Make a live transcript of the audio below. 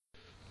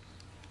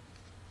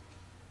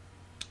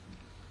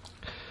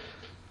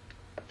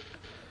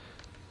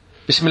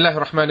بسم الله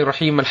الرحمن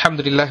الرحيم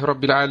الحمد لله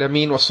رب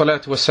العالمين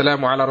والصلاة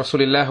والسلام على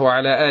رسول الله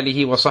وعلى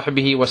آله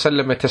وصحبه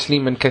وسلم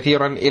تسليما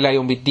كثيرا إلى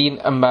يوم الدين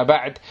أما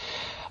بعد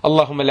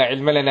اللهم لا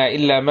علم لنا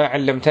إلا ما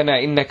علمتنا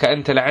إنك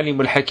أنت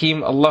العليم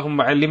الحكيم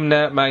اللهم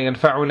علمنا ما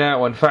ينفعنا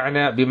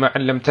وانفعنا بما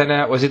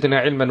علمتنا وزدنا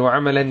علما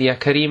وعملا يا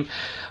كريم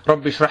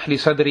رب اشرح لي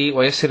صدري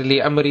ويسر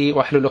لي أمري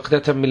واحلل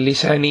عقدة من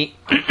لساني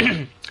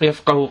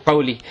يفقه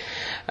قولي.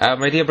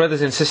 My dear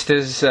brothers and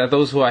sisters,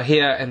 those who are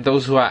here and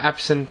those who are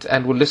absent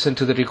and will listen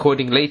to the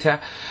recording later,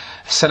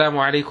 Assalamu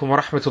alaikum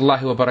wa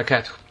rahmatullahi wa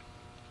barakatuh.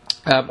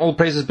 All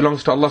praises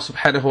belongs to Allah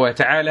subhanahu wa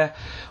ta'ala.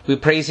 We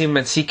praise Him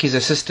and seek His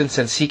assistance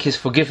and seek His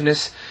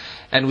forgiveness.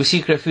 And we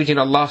seek refuge in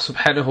Allah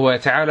subhanahu wa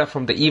ta'ala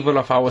from the evil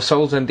of our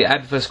souls and the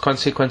adverse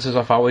consequences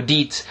of our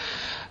deeds.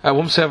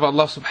 Whomsoever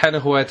Allah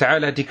subhanahu wa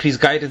ta'ala decrees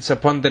guidance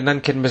upon, the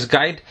none can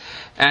misguide.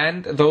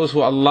 And those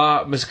who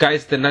Allah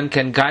misguides, the none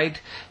can guide.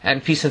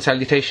 And peace and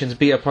salutations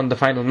be upon the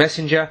final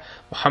messenger,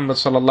 Muhammad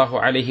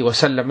sallallahu alayhi wa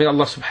sallam. May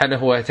Allah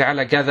subhanahu wa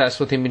ta'ala gather us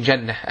with him in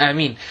Jannah.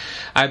 Ameen.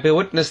 I bear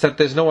witness that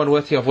there is no one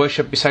worthy of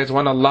worship besides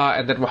one Allah,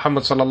 and that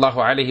Muhammad sallallahu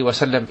alayhi wa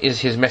sallam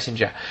is his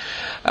messenger.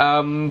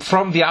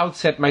 From the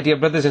outset, my dear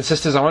brothers and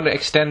sisters, I want to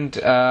extend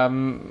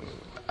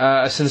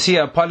a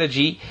sincere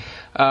apology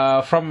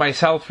from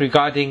myself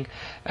regarding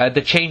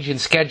the change in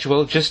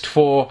schedule just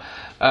for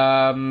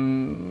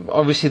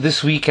obviously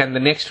this week and the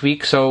next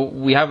week. So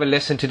we have a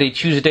lesson today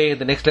Tuesday,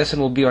 the next lesson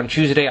will be on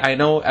Tuesday. I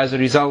know as a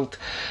result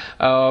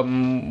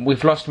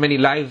we've lost many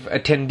live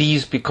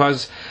attendees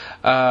because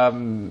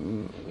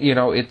the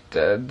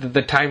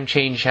time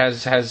change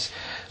has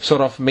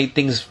sort of made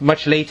things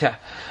much later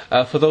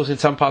for those in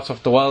some parts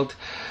of the world.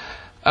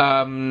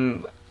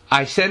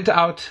 I sent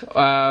out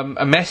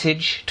a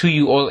message to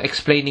you all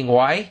explaining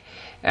why.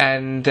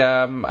 And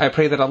I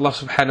pray that Allah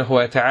subhanahu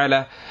wa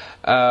ta'ala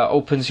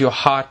opens your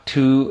heart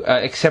to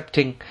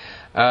accepting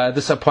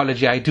this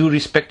apology. I do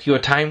respect your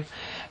time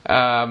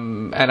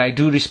and I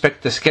do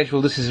respect the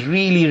schedule. This is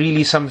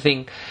really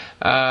something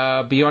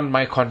beyond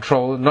my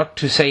control. Not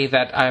to say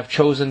that I have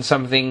chosen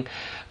something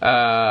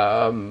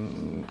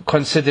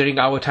considering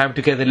our time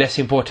together less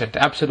important.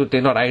 Absolutely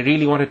not. I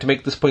really wanted to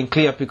make this point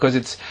clear because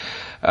it's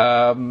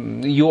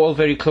you're all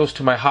very close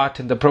to my heart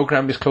and the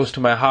program is close to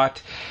my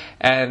heart.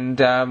 And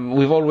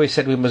we've always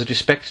said we must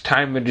respect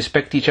time and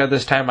respect each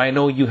other's time. I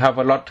know you have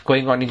a lot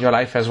going on in your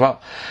life as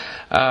well.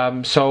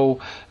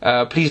 So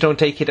please don't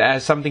take it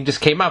as something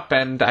just came up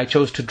and I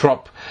chose to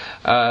drop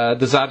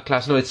the Zad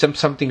class. No, it's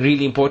something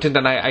really important,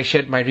 and I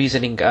shared my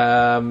reasoning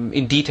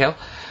in detail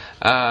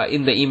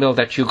in the email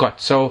that you got.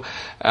 So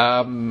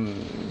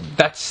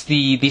that's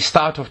the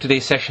start of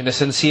today's session, a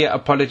sincere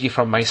apology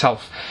from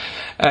myself.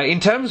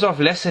 In terms of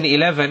lesson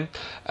 11,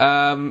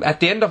 at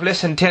the end of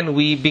lesson 10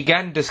 we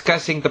began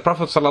discussing the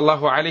Prophet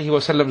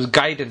ﷺ's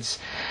guidance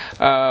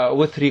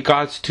with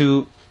regards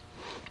to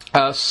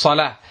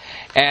salah.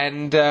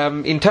 And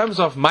in terms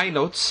of my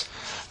notes,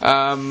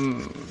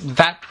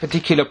 that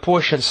particular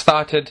portion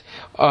started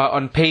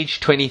on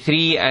page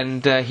 23,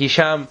 and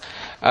Hisham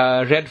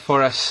read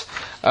for us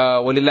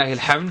walillahi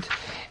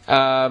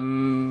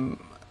alhamd.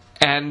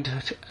 And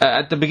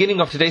at the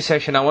beginning of today's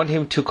session I want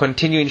him to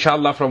continue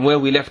inshallah from where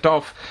we left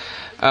off,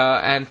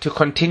 and to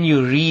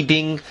continue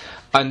reading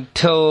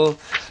until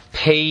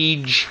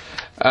page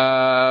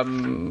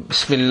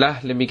Bismillah,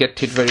 let me get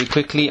to it very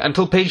quickly,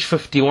 until page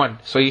 51.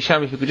 So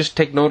Hisham, if you could just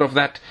take note of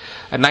that,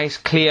 a nice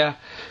clear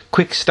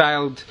quick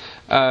styled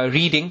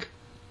reading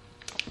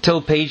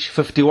till page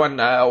 51.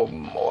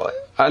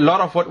 A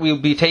lot of what we'll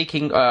be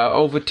taking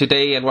over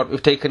today and what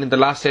we've taken in the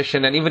last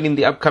session and even in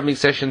the upcoming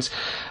sessions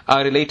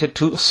are related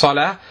to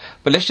salah.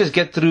 But let's just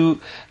get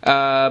through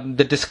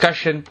the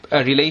discussion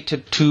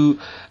related to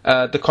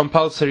the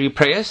compulsory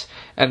prayers,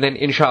 and then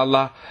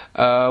inshallah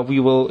we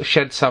will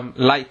shed some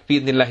light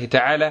bi'idhnillahi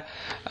ta'ala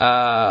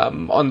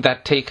on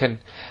that,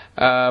 taken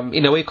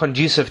in a way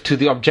conducive to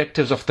the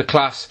objectives of the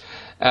class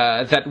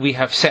that we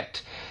have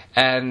set,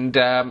 and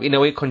in a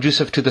way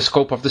conducive to the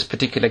scope of this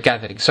particular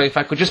gathering. So if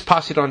I could just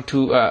pass it on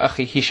to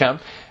Akhi Hisham,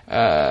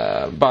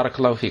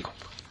 Barakallahu feekum.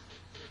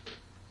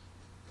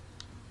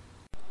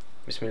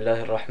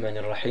 Bismillahir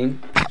Rahmanir Rahim.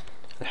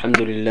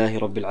 Alhamdulillahi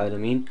Rabbil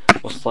Alameen.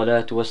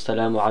 Wassalatu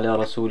wassalamu ala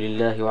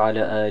Rasulillahi wa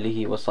ala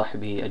alihi wa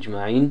sahbihi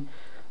ajma'in.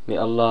 May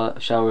Allah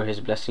shower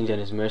His blessings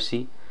and His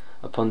mercy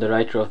upon the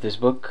writer of this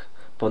book,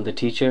 upon the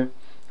teacher,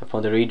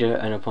 upon the reader,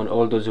 and upon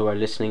all those who are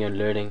listening and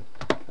learning.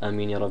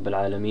 Ameen ya Rabbil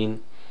Alameen.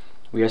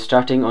 We are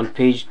starting on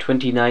page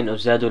 29 of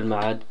Zadul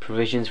Ma'ad,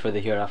 Provisions for the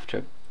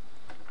Hereafter.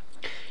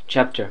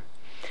 Chapter.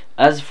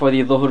 As for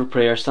the Dhuhr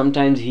prayer,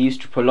 sometimes he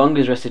used to prolong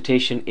his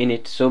recitation in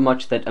it so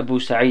much that Abu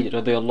Sa'id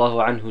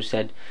radiyallahu anhu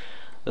said,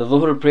 the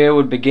Dhuhr prayer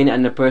would begin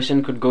and a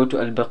person could go to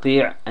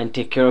Al-Baqi' and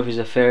take care of his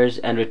affairs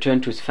and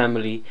return to his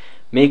family,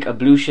 make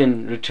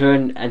ablution,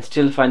 return, and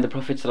still find the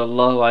Prophet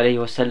sallallahu alaihi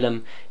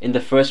wasallam in the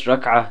first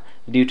rak'ah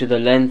due to the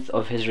length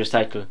of his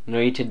recital,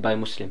 narrated by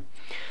Muslim.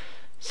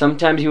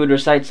 Sometimes he would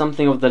recite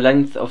something of the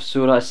length of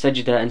Surah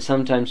As-Sajdah, and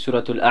sometimes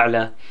Surah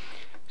Al-A'la,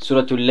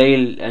 Surah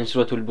Al-Layl, and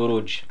Surah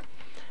Al-Buruj.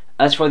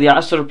 As for the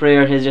Asr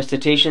prayer, his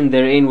recitation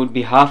therein would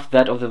be half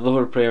that of the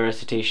Dhuhr prayer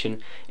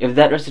recitation, if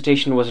that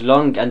recitation was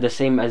long, and the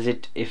same as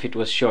it if it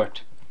was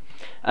short.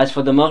 As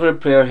for the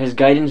Maghrib prayer, his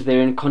guidance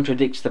therein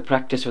contradicts the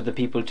practice of the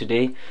people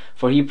today,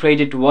 for he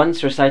prayed it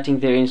once, reciting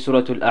therein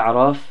Surah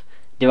Al-A'raf,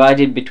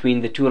 divided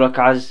between the 2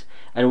 rak'ahs,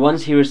 and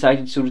once he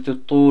recited Surah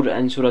Al-Tur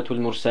and Surah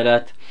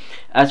Al-Mursalat.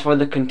 As for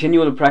the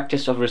continual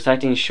practice of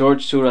reciting short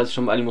surahs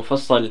from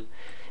Al-Mufassal,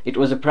 it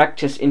was a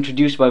practice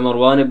introduced by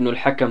Marwan ibn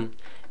al-Hakam,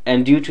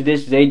 and due to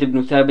this Zayd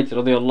ibn Thabit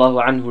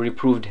radiyallahu anhu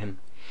reproved him.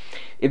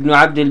 Ibn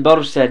Abd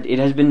al-Barr said, it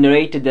has been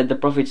narrated that the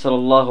Prophet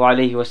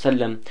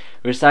ﷺ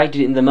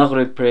recited in the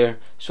Maghrib prayer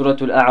Surah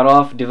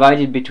Al-A'raf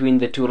divided between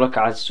the 2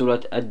 rak'ahs,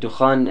 Surah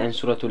Al-Dukhan and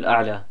Surah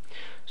Al-A'la,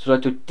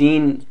 Surah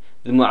Al-Teen,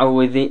 the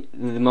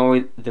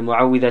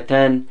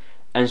Mu'awwidhatan,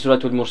 and Surah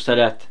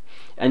Al-Mursalat.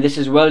 And this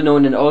is well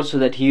known, and also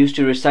that he used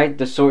to recite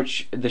the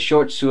short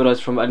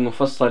surahs from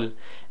Al-Mufassal,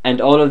 and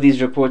all of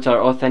these reports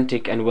are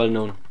authentic and well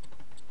known.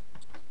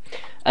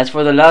 As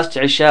for the last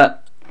Isha,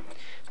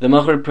 the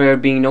Maghrib prayer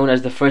being known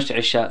as the first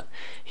Isha,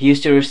 he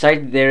used to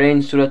recite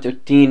therein Surah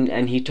Al-Teen,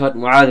 and he taught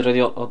Mu'adh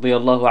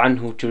radiyallahu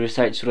anhu to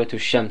recite Surah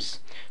Al-Shams,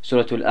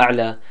 Surah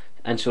Al-A'la,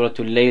 and Surah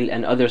Al-Layl,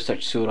 and other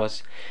such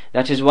surahs.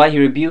 That is why he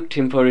rebuked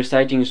him for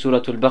reciting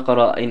Surah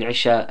Al-Baqarah in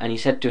Isha, and he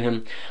said to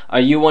him,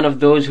 "Are you one of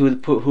those who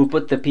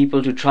put the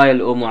people to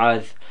trial, O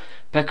Mu'adh?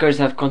 Peckers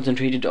have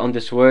concentrated on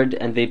this word,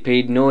 and they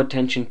paid no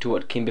attention to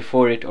what came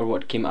before it or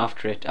what came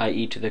after it,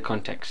 i.e. to the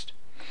context."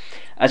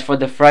 As for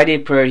the Friday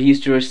prayer, he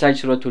used to recite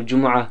Surah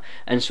Al-Jumu'ah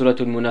and Surah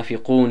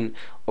Al-Munafiqun,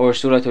 or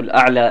Surah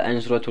Al-A'la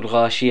and Surah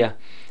Al-Ghashiyah.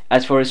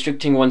 As for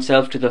restricting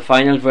oneself to the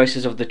final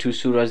verses of the 2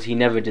 surahs, he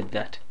never did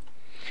that.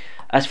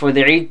 As for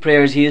the Eid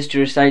prayers, he used to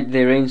recite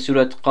therein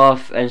Surah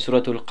Qaf and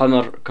Surah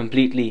Al-Qamar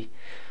completely,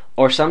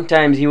 or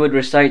sometimes he would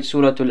recite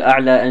Surah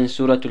Al-A'la and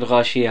Surah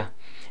Al-Ghashiyah,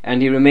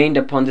 and he remained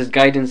upon this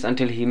guidance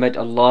until he met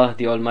Allah,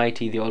 the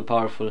Almighty, the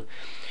All-Powerful.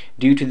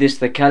 Due to this,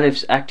 the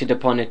caliphs acted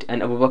upon it,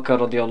 and Abu Bakr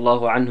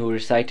radiyallahu anhu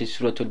recited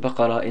Surah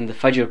Al-Baqarah in the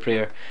Fajr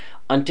prayer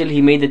until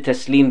he made the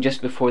taslim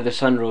just before the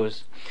sun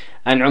rose,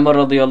 and Umar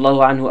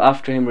radiyallahu anhu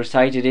after him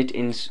recited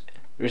in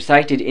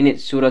it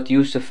Surah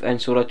Yusuf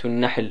and Surah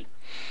Al-Nahl,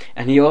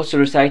 and he also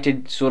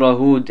recited Surah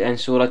Hud and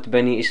Surah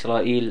Bani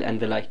Israel and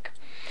the like.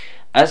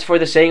 As for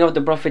the saying of the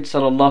Prophet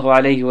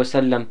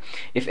ﷺ,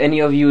 if any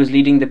of you is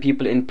leading the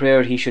people in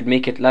prayer, he should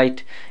make it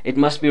light, it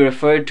must be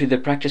referred to the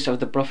practice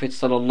of the Prophet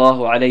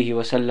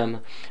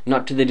ﷺ,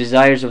 not to the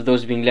desires of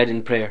those being led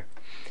in prayer.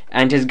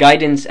 And his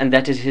guidance, and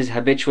that is his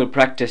habitual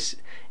practice,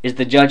 is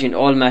the judge in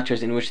all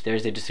matters in which there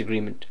is a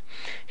disagreement.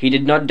 He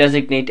did not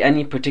designate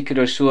any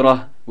particular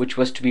surah which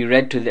was to be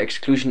read to the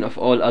exclusion of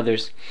all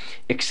others,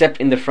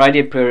 except in the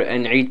Friday prayer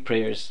and Eid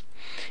prayers.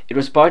 It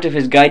was part of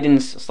his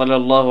guidance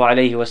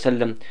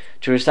ﷺ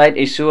to recite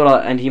a surah,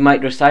 and he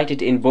might recite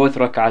it in both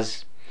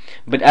rak'ahs.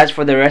 But as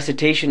for the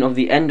recitation of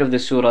the end of the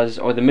surahs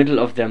or the middle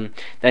of them,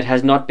 that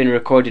has not been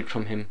recorded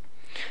from him.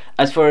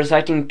 As for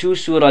reciting 2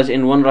 surahs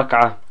in 1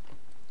 rak'ah,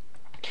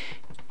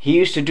 he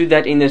used to do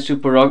that in the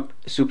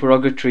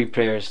supererogatory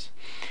prayers.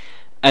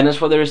 And as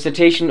for the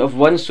recitation of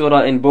 1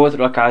 surah in both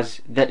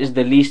rak'ahs, that is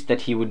the least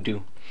that he would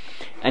do.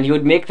 And he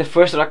would make the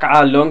first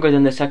rak'ah longer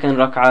than the second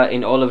rak'ah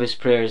in all of his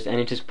prayers, and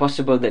it is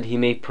possible that he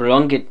may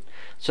prolong it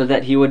so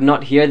that he would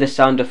not hear the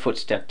sound of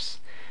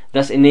footsteps,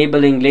 thus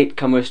enabling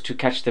latecomers to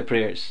catch the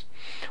prayers.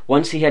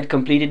 Once he had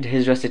completed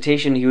his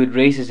recitation, he would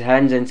raise his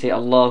hands and say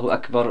Allahu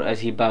Akbar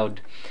as he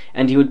bowed,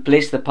 and he would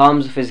place the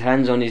palms of his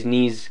hands on his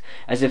knees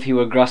as if he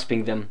were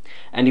grasping them,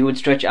 and he would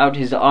stretch out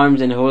his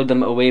arms and hold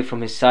them away from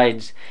his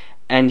sides,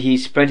 and he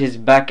spread his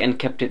back and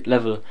kept it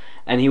level,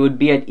 and he would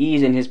be at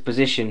ease in this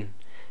position,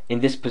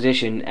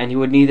 and he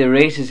would neither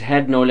raise his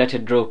head nor let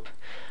it droop,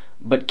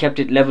 but kept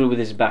it level with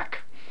his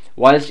back.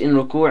 Whilst in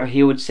ruku'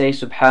 he would say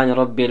Subhan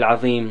Rabbil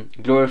Azim,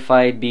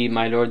 glorified be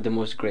my Lord the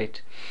Most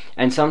Great.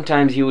 And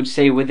sometimes he would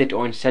say with it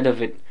or instead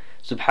of it,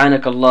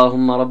 Subhanaka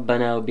Allahumma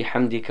Rabbana wa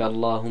bihamdika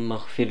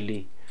Allahumma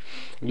ghfirli.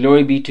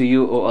 Glory be to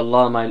you, O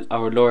Allah,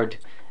 our Lord,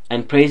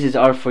 and praises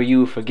are for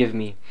you, forgive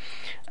me.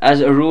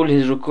 As a rule,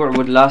 his ruku'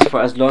 would last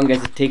for as long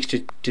as it takes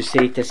to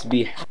say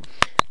tasbih.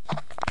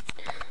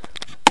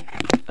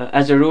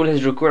 As a rule,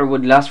 his ruku'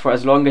 would last for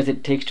as long as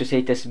it takes to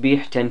say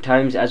tasbih 10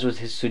 times, as was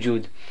his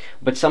sujood.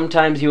 But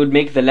sometimes he would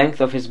make the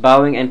length of his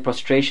bowing and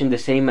prostration the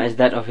same as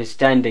that of his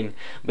standing,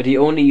 but he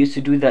only used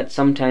to do that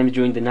sometimes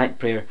during the night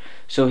prayer.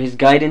 So his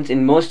guidance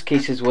in most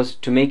cases was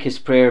to make his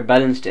prayer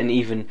balanced and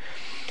even.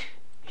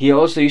 He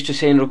also used to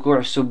say in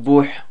ruku'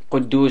 Subbuh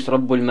Quddus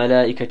Rabbul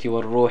Malaikati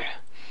wal Ruh,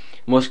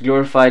 most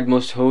glorified,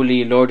 most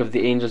holy, Lord of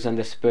the angels and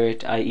the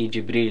Spirit, i.e.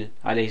 Jibreel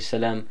alayhi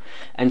salam.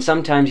 And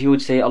sometimes he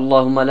would say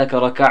Allahumma laka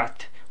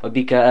raka'at wa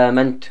bika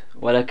amant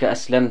wa laka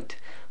aslamt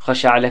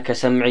khasha'a laka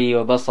sam'i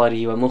wa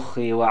basari wa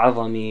mukhi wa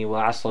 'azami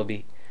wa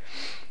 'asabi.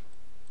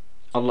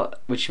 Allah,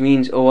 which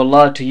means, O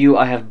Allah, to you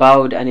I have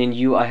bowed, and in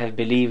you I have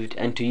believed,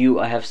 and to you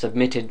I have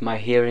submitted. My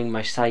hearing,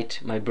 my sight,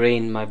 my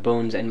brain, my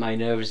bones and my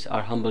nerves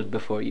are humbled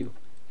before you.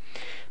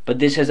 But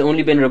this has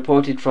only been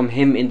reported from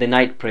him in the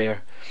night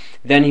prayer.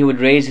 Then he would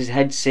raise his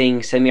head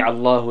saying Sami'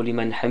 Allahu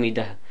liman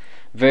hamidah,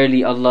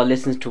 Verily Allah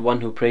listens to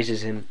one who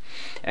praises Him.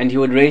 And he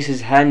would raise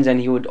his hands, and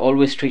he would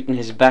always straighten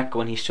his back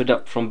when he stood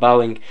up from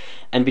bowing,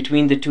 and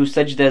between the two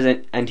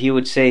sajdas, and he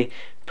would say,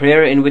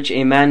 prayer in which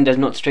a man does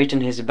not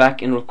straighten his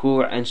back in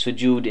ruku' and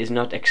sujood is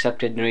not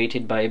accepted,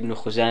 narrated by Ibn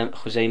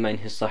Khuzaymah in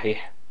his Sahih.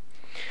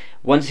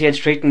 Once he had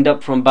straightened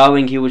up from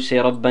bowing, he would say,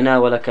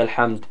 Rabbana wa lakal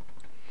hamd,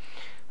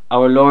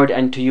 our Lord,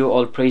 and to you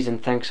all praise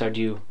and thanks are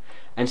due.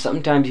 And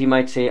sometimes he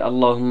might say,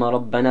 Allahumma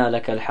Rabbana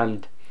lakal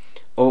hamd,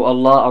 O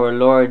Allah, our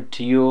Lord,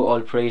 to you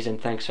all praise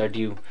and thanks are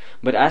due.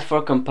 But as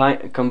for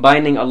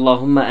combining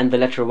Allahumma and the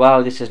letter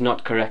Waw, this is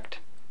not correct.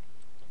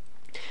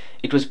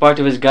 It was part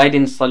of his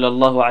guidance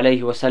sallallahu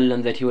alaihi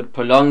wasallam that he would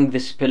prolong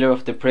this pillar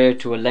of the prayer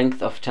to a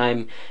length of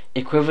time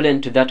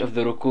equivalent to that of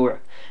the ruku',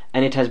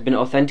 and it has been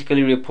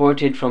authentically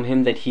reported from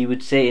him that he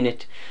would say in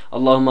it,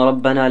 Allahumma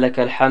Rabbana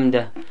lakal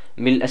hamda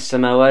ملء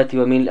السماوات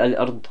وملء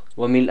الأرض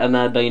وملء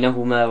ما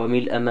بينهما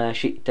وملء ما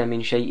شئت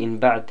من شيء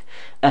بعد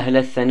أهل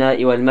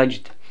الثناء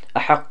والمجد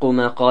أحق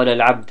ما قال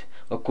العبد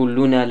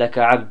وكلنا لك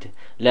عبد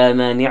لا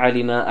مانع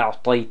لما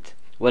أعطيت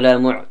ولا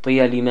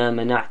معطي لما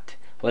منعت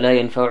ولا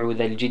ينفع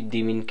ذا الجد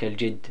منك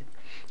الجد.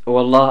 O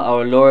Allah,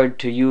 our Lord,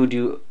 to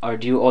you are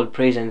due all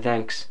praise and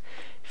thanks,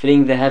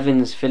 filling the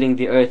heavens, filling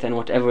the earth and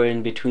whatever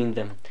in between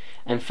them,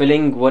 and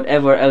filling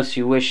whatever else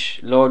you wish,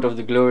 Lord of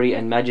the glory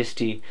and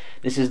majesty.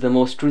 This is the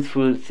most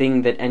truthful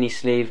thing that any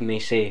slave may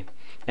say,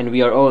 and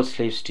we are all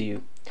slaves to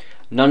you.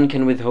 None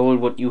can withhold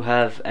what you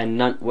have and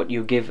none what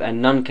you give,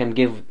 and none can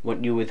give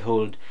what you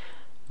withhold,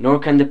 nor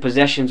can the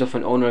possessions of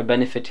an owner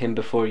benefit him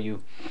before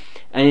you.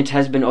 And it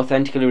has been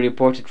authentically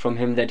reported from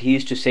him that he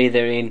used to say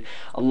therein,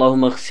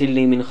 Allahumma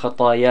ghsilni min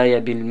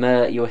khatayaya bil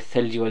ma'i wal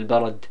thalji wal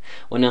barad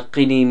wa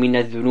naqqini min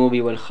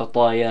adh-dhunubi wal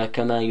khataya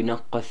kama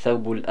yunaqqa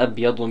ath-thawbu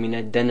al-abyadu min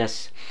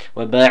ad-danas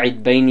wa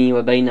ba'id bayni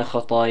wa bayna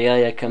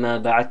khatayaya kama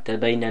ba'adta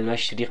bayna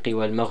al-mashriqi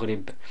wal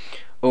maghrib.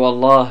 O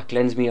Allah,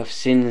 cleanse me of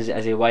sins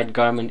as a white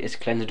garment is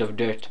cleansed of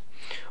dirt.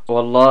 O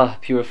Allah,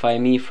 purify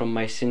me from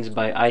my sins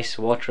by ice,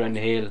 water and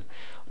hail.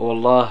 O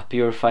Allah,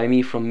 purify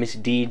me from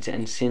misdeeds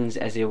and sins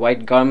as a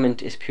white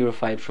garment is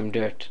purified from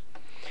dirt.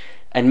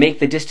 And make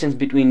the distance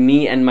between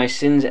me and my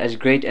sins as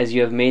great as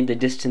you have made the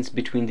distance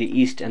between the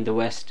east and the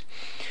west.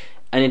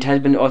 And it has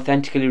been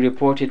authentically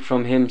reported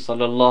from him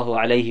sallallahu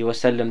alaihi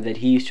wasallam that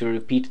he used to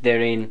repeat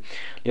therein,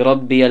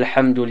 لِرَبِّيَ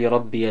الْحَمْدُ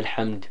لِرَبِّيَ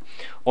الْحَمْدُ,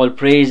 all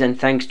praise and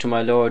thanks to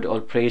my Lord,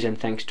 all praise and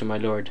thanks to my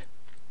Lord.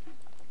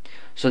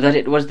 So that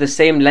it was the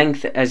same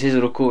length as his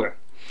ruku'.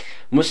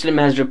 Muslim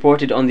has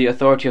reported on the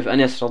authority of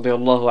Anas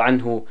radiallahu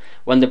anhu,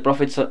 when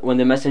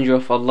the Messenger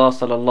of Allah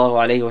sallallahu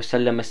alaihi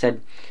wasallam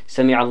said,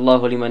 Sami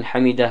Allahu liman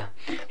hamidah,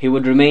 he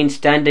would remain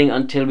standing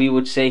until we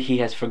would say he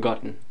has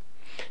forgotten.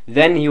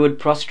 Then he would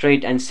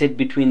prostrate and sit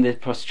between the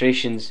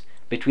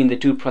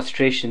two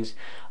prostrations,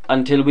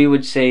 until we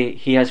would say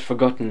he has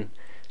forgotten.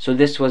 So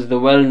this was the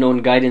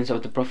well-known guidance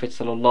of the Prophet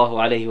sallallahu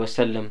alaihi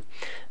wasallam.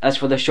 As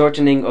for the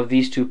shortening of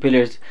these two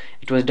pillars,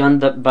 it was done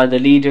by the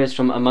leaders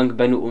from among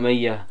Banu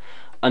Umayyah,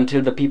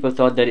 until the people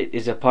thought that it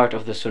is a part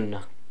of the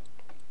Sunnah.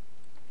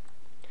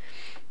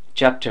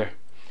 Chapter.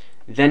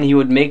 Then he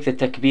would make the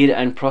takbir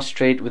and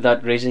prostrate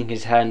without raising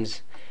his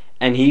hands,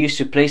 and he used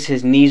to place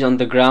his knees on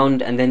the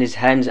ground and then his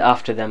hands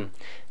after them,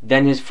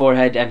 then his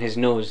forehead and his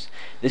nose.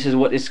 This is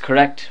what is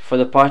correct, for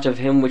the part of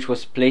him which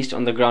was placed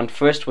on the ground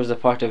first was the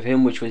part of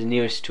him which was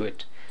nearest to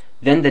it,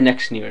 then the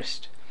next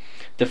nearest.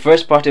 The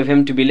first part of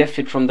him to be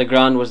lifted from the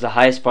ground was the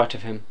highest part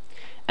of him,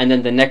 and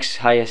then the next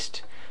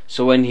highest.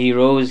 So when he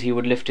rose, he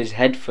would lift his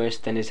head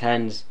first, then his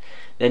hands,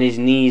 then his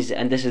knees,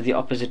 and this is the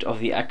opposite of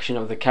the action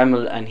of the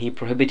camel, and he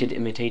prohibited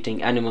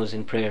imitating animals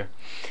in prayer.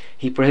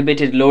 He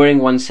prohibited lowering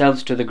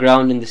oneself to the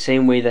ground in the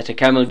same way that a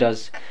camel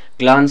does,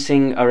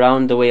 glancing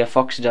around the way a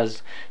fox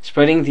does,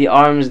 spreading the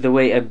arms the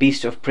way a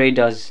beast of prey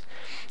does,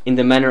 in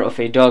the manner of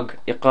a dog,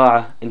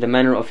 iqa'a, in the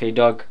manner of a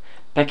dog,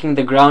 pecking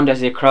the ground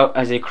as a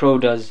crow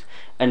does,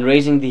 and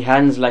raising the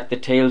hands like the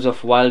tails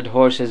of wild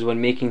horses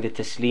when making the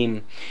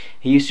taslim.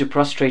 He used to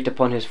prostrate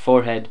upon his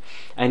forehead,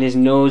 and his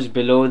nose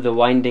below the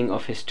winding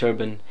of his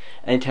turban,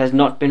 and it has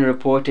not been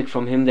reported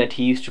from him that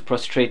he used to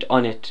prostrate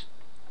on it.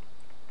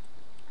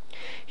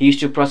 He used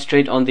to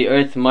prostrate on the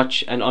earth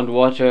much, and on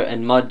water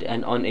and mud,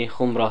 and on a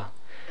khumrah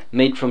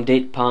made from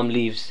date palm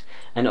leaves,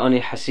 and on a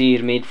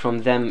hasir made from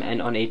them,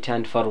 and on a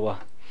tanned farwa.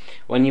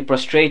 When he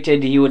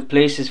prostrated, he would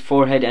place his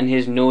forehead and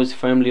his nose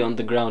firmly on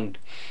the ground,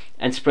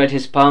 and spread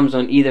his palms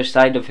on either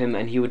side of him,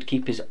 and he would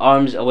keep his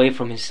arms away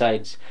from his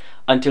sides,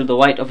 until the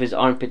white of his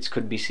armpits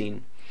could be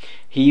seen.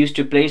 He used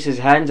to place his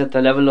hands at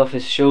the level of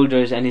his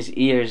shoulders and his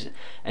ears,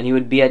 and he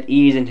would be at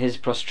ease in his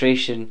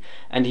prostration,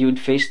 and he would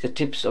face the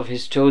tips of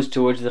his toes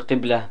towards the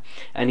Qibla,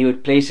 and he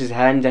would place his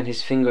hands and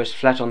his fingers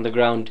flat on the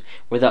ground,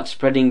 without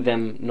spreading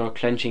them nor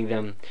clenching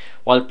them.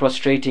 While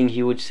prostrating,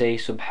 he would say,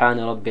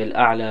 Subhana Rabbil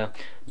A'la,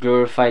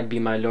 glorified be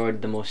my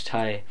Lord the Most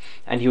High.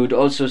 And he would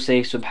also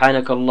say,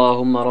 Subhanaka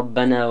Allahumma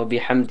Rabbana wa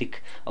bihamdik,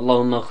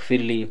 Allahumma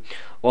ghfirli.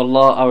 O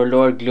Allah, our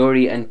Lord,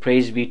 glory and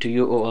praise be to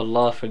you, O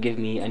Allah, forgive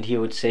me. And he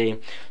would say,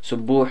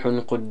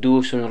 Subbuhun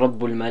Quddusun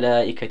Rabbul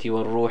Malaikati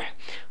wal Ruh,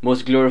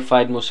 most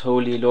glorified, most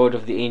holy, Lord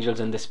of the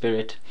angels and the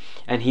Spirit.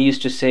 And he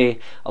used to say,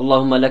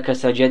 Allahumma laka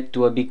sajadtu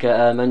wa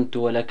bika amantu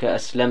wa laka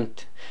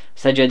aslamt.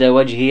 سجد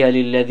وجهي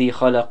للذي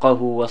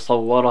خلقه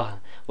وصوره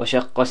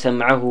وشق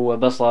سمعه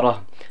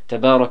وبصره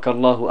تبارك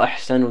الله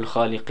أحسن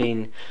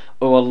الخالقين.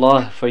 O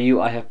Allah, for you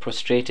I have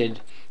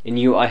prostrated, in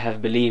you I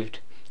have believed,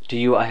 to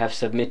you I have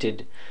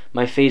submitted.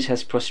 My face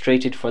has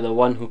prostrated for the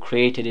one who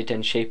created it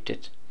and shaped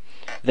it,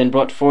 then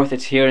brought forth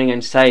its hearing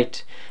and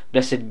sight.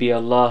 Blessed be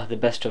Allah, the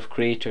best of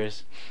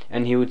creators.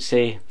 And he would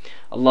say,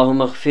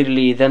 Allahumma اغفر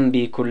لي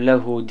ذنبي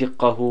كله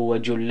دقه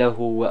وجله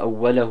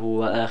وأوله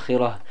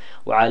وآخره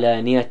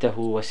وعلانيته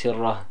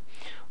وسره.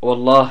 O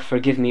Allah,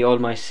 forgive me all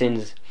my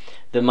sins,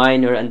 the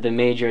minor and the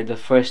major, the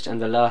first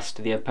and the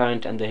last, the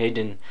apparent and the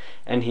hidden.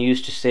 And he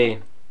used to say,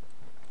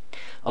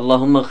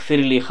 Allahumma اغفر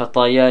لي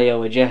خطاياي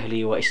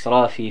وجهلي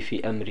وإسرافي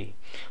في أمري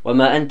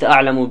وما أنت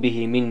أعلم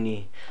به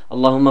مني.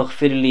 اللهم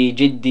اغفر لي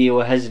جدي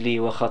وهزلي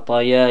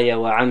وخطاياي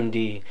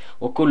وعمدي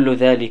وكل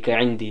ذلك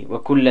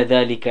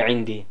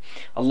عندي.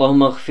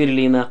 اللهم اغفر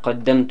لي ما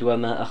قدمت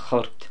وما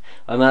أخرت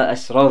وما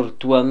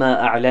أسررت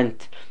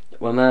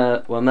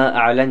وما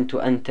أعلنت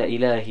أنت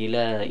إلهي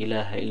لا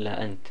إله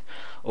إلا أنت.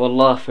 O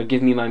Allah,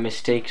 forgive me my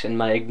mistakes and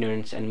my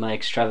ignorance and my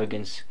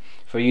extravagance,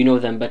 for you know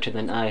them better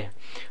than I.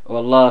 O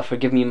Allah,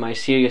 forgive me my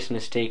serious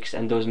mistakes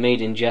and those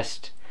made in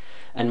jest,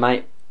 and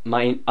my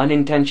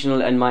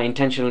unintentional and my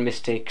intentional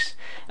mistakes,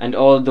 and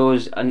all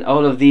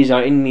of these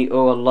are in me.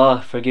 O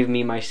Allah, forgive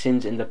me my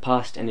sins in the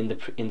past and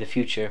in the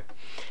future,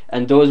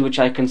 and those which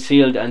I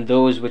concealed and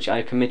those which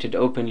I committed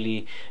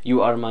openly.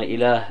 You are my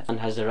ilah, and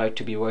has the right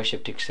to be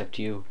worshipped except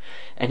you.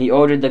 And he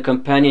ordered the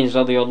companions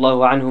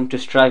radiyallahu anhum to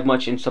strive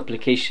much in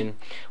supplication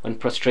when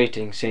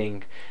prostrating,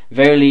 saying,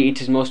 Verily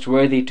it is most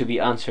worthy to be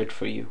answered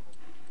for you.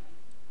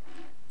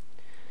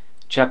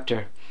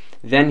 Chapter.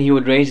 Then he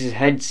would raise his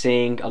head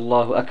saying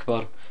Allahu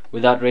Akbar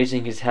without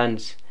raising his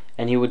hands,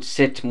 and he would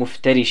sit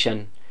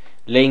muftarishan,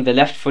 laying the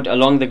left foot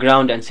along the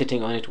ground and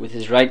sitting on it with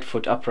his right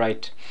foot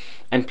upright,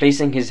 and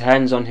placing his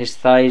hands on his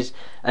thighs,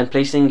 and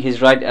placing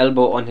his right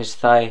elbow on his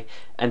thigh,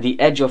 and the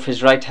edge of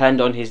his right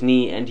hand on his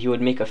knee. And he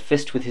would make a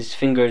fist with his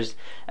fingers,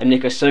 and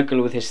make a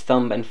circle with his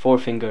thumb and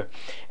forefinger,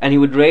 and he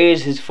would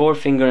raise his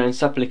forefinger and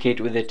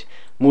supplicate with it,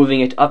 moving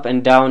it up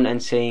and down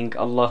and saying,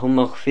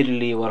 Allahumma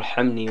ghfirli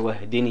warhamni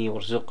wahdini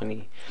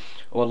warzuqni.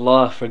 O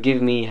Allah,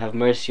 forgive me, have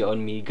mercy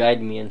on me,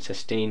 guide me and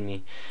sustain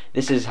me.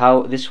 This was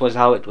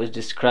how it was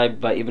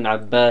described by Ibn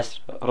Abbas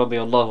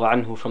radiyallahu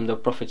anhu from the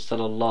Prophet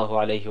sallallahu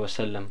alaihi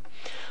wasallam.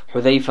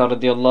 Hudhayfa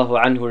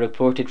radiyallahu anhu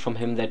reported from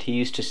him that he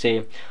used to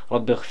say,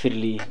 Rabbi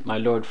ghfirli, my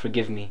Lord,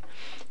 forgive me.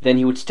 Then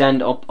he would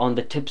stand up on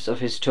the tips of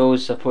his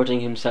toes,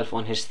 supporting himself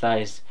on his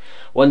thighs.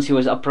 Once he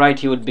was upright,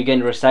 he would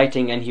begin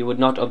reciting, and he would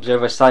not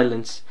observe a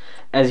silence,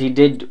 as he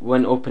did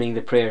when opening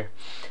the prayer.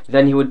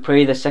 Then he would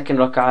pray the second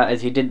rak'ah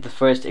as he did the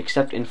first,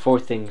 except in 4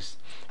 things.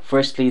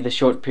 Firstly, the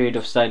short period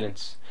of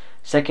silence.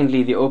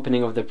 Secondly, the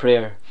opening of the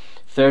prayer.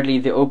 Thirdly,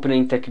 the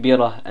opening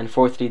takbirah. And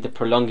fourthly, the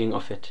prolonging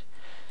of it.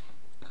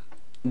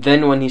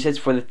 Then when he sits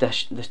for the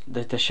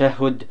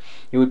tashahhud,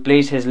 he would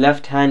place his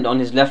left hand on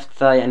his left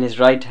thigh and his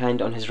right hand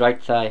on his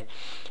right thigh,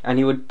 and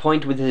he would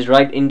point with his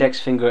right index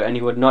finger, and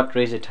he would not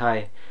raise it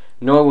high,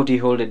 nor would he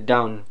hold it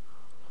down,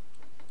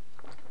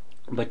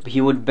 but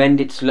he would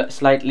bend it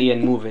slightly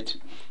and move it,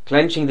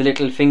 clenching the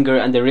little finger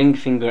and the ring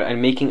finger,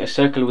 and making a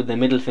circle with the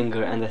middle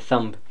finger and the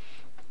thumb,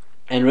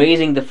 and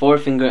raising the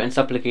forefinger and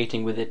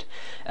supplicating with it.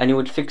 And he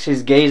would fix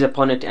his gaze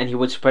upon it, and he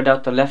would spread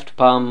out the left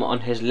palm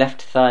on his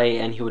left thigh,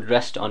 and he would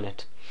rest on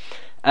it.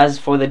 As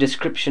for the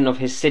description of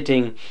his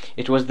sitting,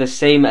 it was the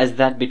same as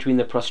that between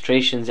the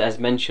prostrations as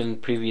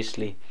mentioned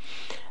previously.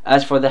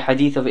 As for the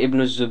hadith of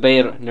Ibn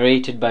Zubayr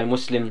narrated by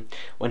Muslim,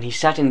 when he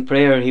sat in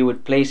prayer, he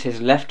would place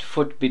his left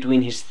foot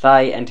between his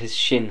thigh and his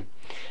shin,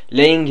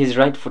 laying his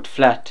right foot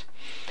flat.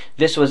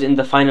 This was in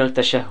the final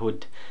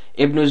tashahhud.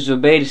 Ibn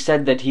Zubayr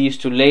said that he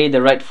used to lay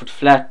the right foot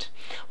flat,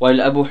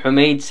 while Abu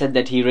Humayd said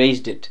that he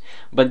raised it.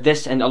 But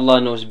this, and Allah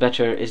knows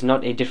better, is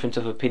not a difference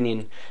of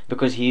opinion,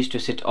 because he used to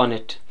sit on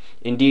it.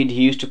 Indeed,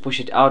 he used to push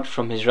it out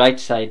from his right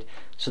side,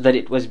 so that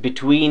it was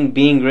between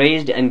being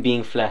raised and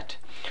being flat.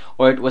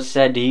 Or it was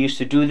said he used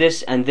to do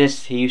this and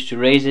this, he used to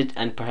raise it,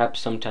 and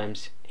perhaps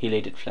sometimes he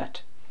laid it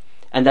flat.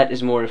 And that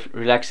is more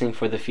relaxing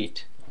for the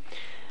feet.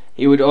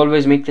 He would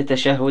always make the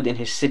tashahhud in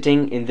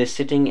this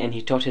sitting, and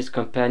he taught his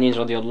companions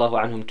radiyallahu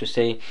anhum to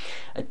say,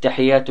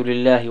 التحيات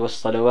لله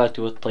والصلوات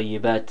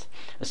والطيبات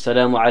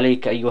السلام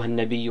عليك أيها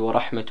النبي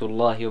ورحمة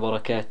الله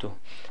وبركاته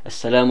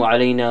السلام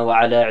علينا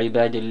وعلى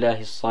عباد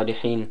الله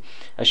الصالحين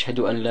أشهد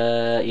أن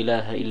لا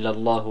إله إلا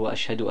الله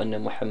وأشهد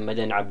أن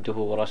محمدا عبده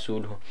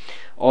ورسوله.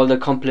 All the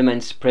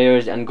compliments,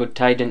 prayers and good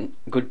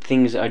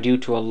things are due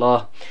to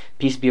Allah.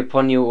 Peace be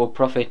upon you, O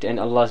Prophet, and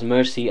Allah's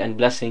mercy and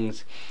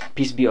blessings.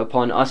 Peace be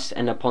upon us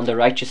and upon the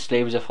righteous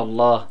slaves of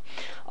Allah.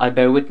 I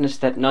bear witness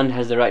that none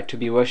has the right to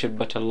be worshipped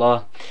but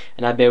Allah,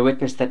 and I bear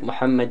witness that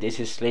Muhammad is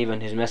his slave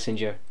and his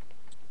messenger.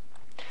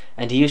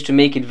 and he used to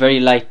make it very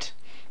light,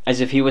 as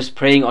if he was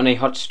praying on a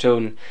hot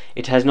stone.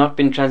 It has not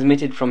been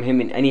transmitted from him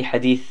in any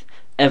hadith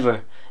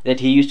ever that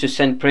he used to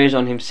send prayers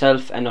on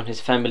himself and on his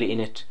family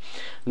in it,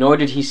 nor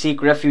did he seek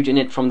refuge in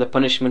it from the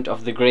punishment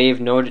of the grave,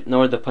 nor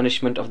the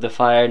punishment of the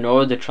fire,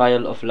 nor the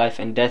trial of life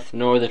and death,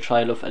 nor the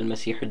trial of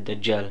Al-Masih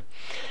ad-Dajjal.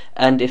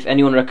 And if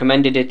anyone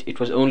recommended it, it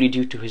was only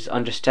due to his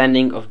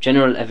understanding of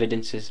general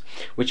evidences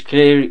which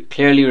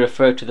clearly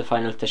refer to the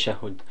final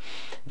tashahhud.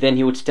 Then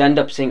he would stand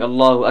up saying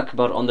Allahu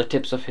Akbar on the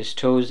tips of his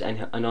toes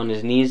and on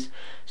his knees,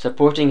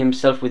 supporting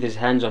himself with his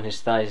hands on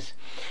his thighs.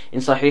 In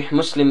Sahih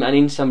Muslim and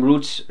in some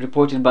routes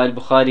reported by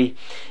Al-Bukhari,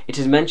 it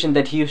is mentioned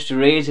that he used to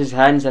raise his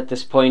hands at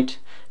this point,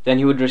 then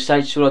he would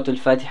recite Surah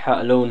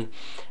Al-Fatiha alone,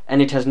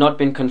 and it has not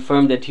been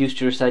confirmed that he used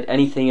to recite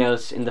anything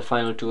else in the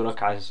final 2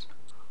 rak'ahs.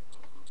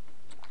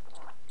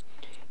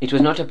 It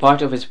was not a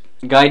part of his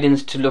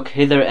guidance to look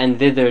hither and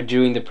thither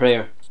during the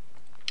prayer.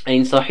 And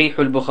in Sahih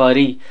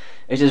al-Bukhari,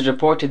 it is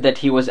reported that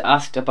he was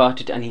asked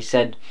about it and he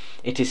said,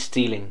 "It is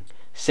stealing.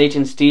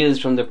 Satan steals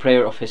from the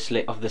prayer of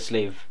the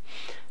slave."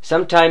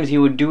 Sometimes he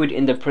would do it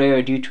in the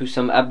prayer due to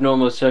some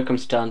abnormal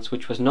circumstance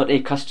which was not a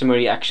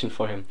customary action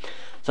for him,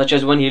 such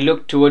as when he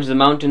looked towards the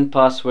mountain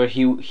pass where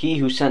he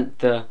who sent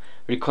the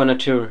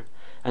reconnoitre,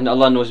 and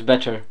Allah knows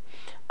better.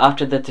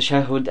 After the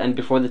tashahhud and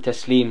before the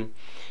taslim,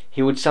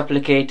 he would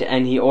supplicate,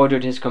 and he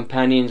ordered his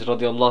companions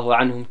radiallahu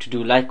anhum to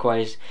do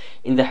likewise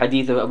in the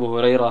hadith of Abu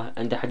Hurairah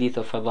and the hadith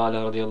of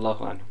Fadala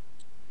radiallahu anhum.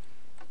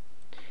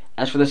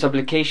 As for the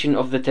supplication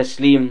of the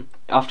taslim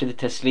after the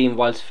taslim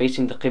whilst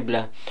facing the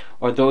qibla,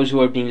 or those who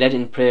are being led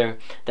in prayer,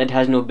 that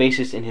has no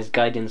basis in his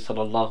guidance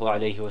sallallahu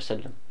alayhi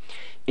wasallam.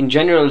 In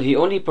general, he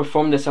only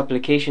performed the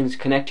supplications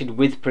connected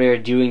with prayer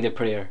during the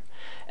prayer,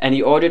 and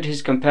he ordered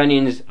his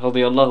companions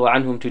radiallahu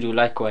anhum to do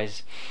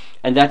likewise.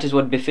 And that is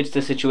what befits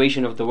the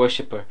situation of the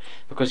worshipper,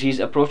 because he is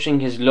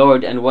approaching his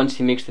Lord, and once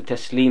he makes the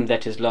taslim,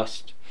 that is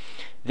lost.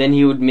 Then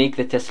he would make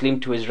the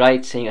taslim to his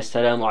right, saying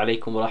Assalamu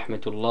alaikum wa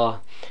rahmatullah.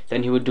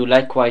 Then he would do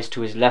likewise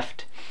to his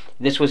left.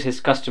 This was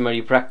his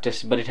customary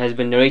practice, but it has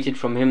been narrated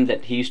from him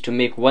that he used to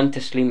make one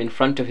taslim in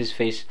front of his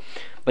face,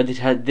 but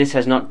this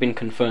has not been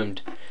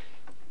confirmed.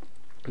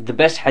 The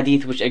best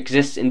hadith which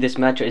exists in this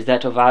matter is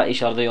that of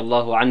Aisha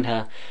radiallahu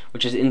anha,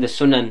 which is in the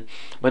Sunan,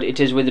 but it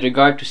is with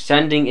regard to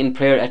standing in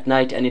prayer at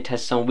night, and it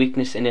has some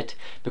weakness in it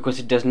because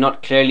it does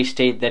not clearly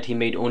state that he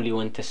made only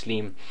one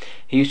taslim.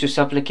 He used to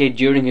supplicate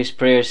during his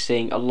prayers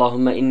saying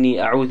Allahumma inni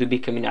a'udhu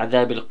bika min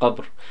adhab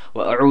al-qabr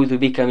wa a'udhu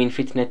bika min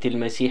fitnati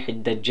al-masih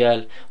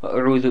ad-dajjal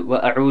wa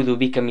a'udhu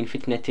bika min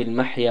fitnati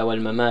al-mahya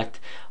wal-mamat.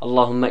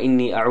 Allahumma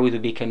inni a'udhu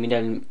bika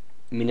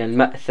min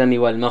al-ma'tham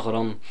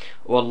wal-maghram.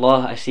 O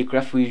Allah, I seek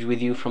refuge with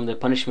you from the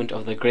punishment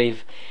of the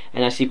grave,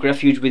 and I seek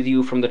refuge with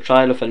you from the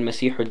trial of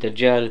Al-Masih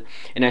ad-Dajjal,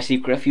 and I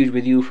seek refuge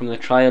with you from the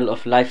trial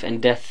of life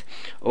and death.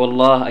 O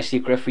Allah, I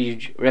seek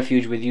refuge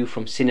with you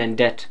from sin and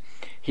debt.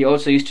 He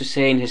also used to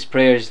say in his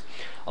prayers,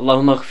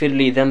 Allahumma ghfir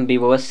li dhanbi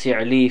wa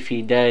wassi' li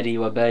fi dari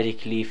wa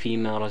barik li fi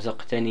ma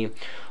razaqtani.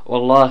 O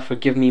Allah,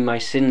 forgive me my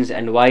sins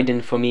and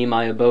widen for me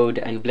my abode,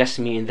 and bless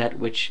me in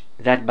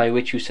that by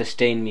which you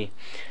sustain me.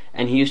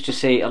 And he used to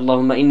say,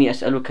 Allahumma inni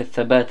as'aluka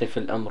al-thabata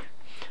fil amr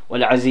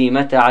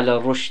wal-azimata ala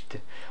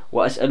al-rushd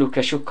wa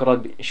as'aluka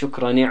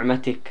shukra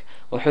ni'matik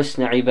wa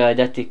husna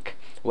ibadatik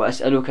wa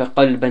as'aluka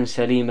qalban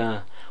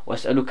salima wa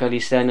as'aluka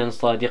lisanan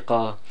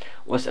sadiqa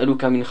wa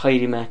as'aluka min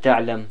khayri ma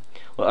ta'lam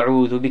wa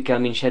a'udhu bika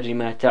min sharri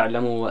ma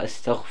ta'lamu wa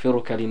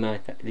astaghfiruka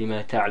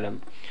lima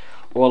ta'lam.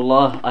 O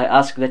Allah, I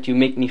ask that you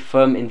make me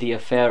firm in the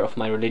affair of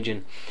my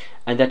religion,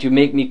 and that you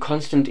make me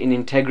constant in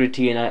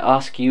integrity, and I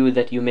ask you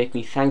that you make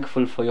me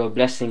thankful for your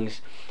blessings,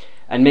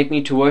 and make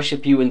me to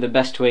worship you in the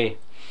best way.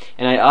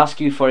 And I ask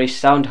you for a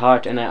sound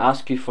heart, and I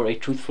ask you for a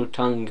truthful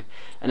tongue,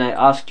 and I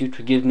ask you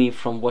to give me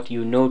from what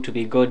you know to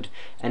be good,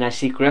 and I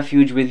seek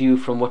refuge with you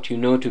from what you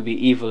know to be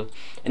evil,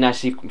 and I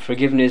seek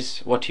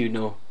forgiveness what you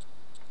know.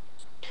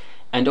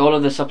 And all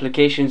of the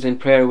supplications in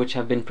prayer which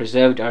have been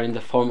preserved are in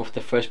the form of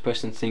the first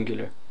person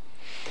singular.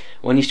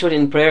 When he stood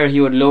in prayer, he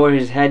would lower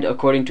his head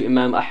according to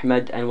Imam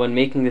Ahmad, and when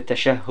making the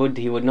tashahhud,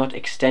 he would not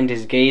extend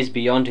his gaze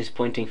beyond his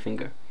pointing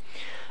finger.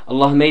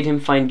 Allah made him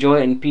find joy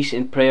and peace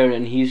in prayer,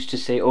 and he used to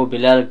say, O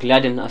Bilal,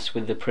 gladden us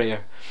with the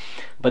prayer.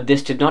 But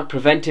this did not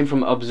prevent him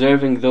from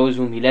observing those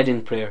whom he led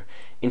in prayer,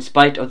 in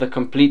spite of the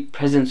complete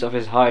presence of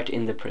his heart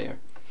in the prayer.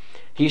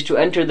 He used to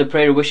enter the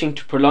prayer wishing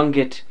to prolong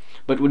it,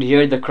 but would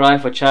hear the cry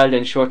of a child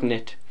and shorten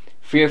it,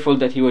 fearful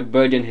that he would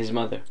burden his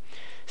mother.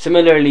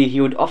 Similarly,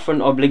 he would offer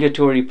an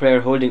obligatory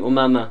prayer holding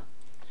Umama,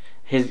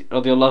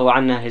 radiallahu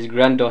anha, his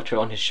granddaughter,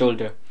 on his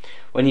shoulder.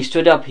 When he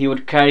stood up, he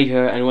would carry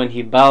her, and when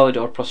he bowed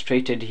or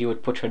prostrated, he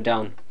would put her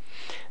down.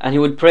 And he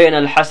would pray, and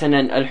Al-Hasan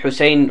and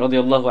Al-Husayn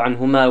radiallahu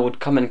anhuma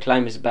would come and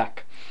climb his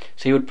back.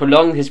 So he would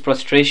prolong his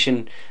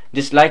prostration,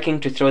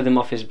 disliking to throw them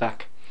off his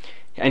back.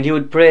 And he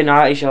would pray, and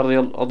Aisha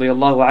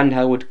radiallahu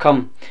anha would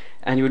come,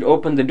 and he would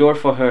open the door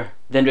for her,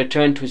 then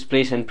return to his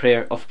place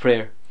of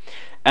prayer.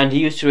 And he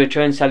used to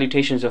return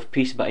salutations of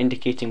peace by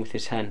indicating with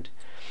his hand.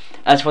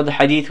 As for the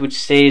hadith which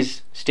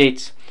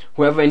states,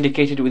 whoever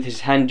indicated with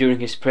his hand during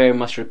his prayer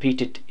must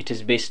repeat it, it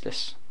is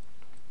baseless.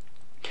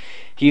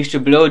 He used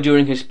to blow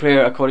during his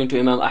prayer according to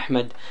Imam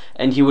Ahmad,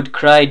 and he would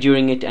cry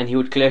during it, and he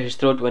would clear his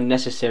throat when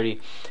necessary.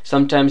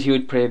 Sometimes he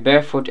would pray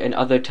barefoot and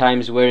other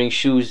times wearing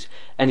shoes,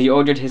 and he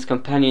ordered his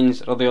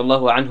companions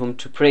radiallahu anhum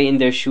to pray in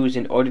their shoes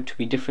in order to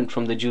be different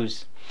from the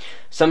Jews.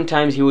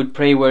 Sometimes he would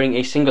pray wearing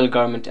a single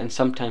garment and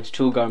sometimes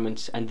two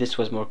garments, and this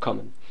was more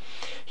common.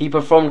 He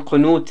performed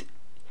qunut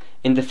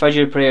in the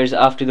Fajr prayers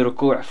after the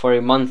ruku' for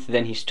a month,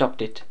 then he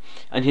stopped it.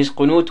 And his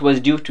qunut was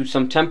due to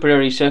some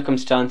temporary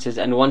circumstances,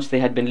 and once they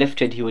had been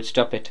lifted he would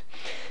stop it.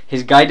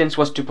 His guidance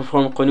was to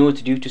perform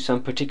qunut due to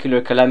some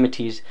particular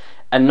calamities,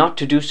 and not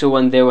to do so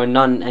when there were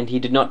none, and he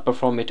did not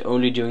perform it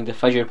only during the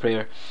Fajr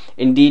prayer.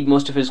 Indeed,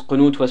 most of his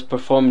qunut was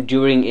performed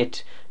during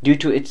it, due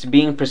to its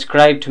being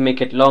prescribed to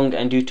make it long,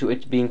 and due to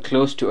it being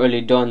close to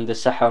early dawn, the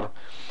sahar,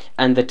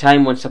 and the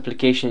time when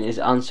supplication is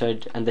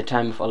answered, and the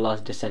time of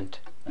Allah's descent.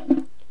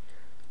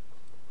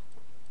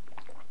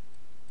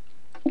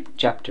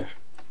 Chapter.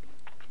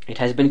 It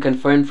has been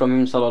confirmed from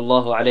him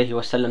sallallahu alaihi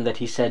wasallam that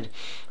he said,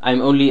 I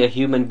am only a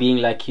human being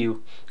like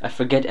you. I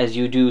forget as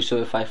you do, so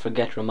if I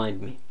forget,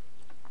 remind me.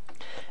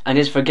 And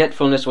his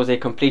forgetfulness was a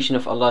completion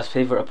of Allah's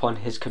favor upon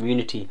his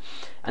community,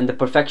 and the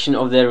perfection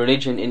of their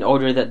religion, in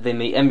order that they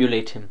may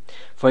emulate him.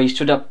 For he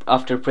stood up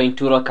after praying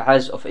 2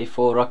 rak'ahs of a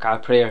 4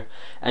 rak'ah prayer,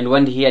 and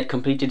when he had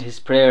completed his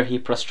prayer he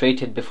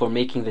prostrated before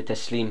making the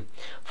taslim,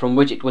 from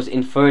which it was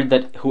inferred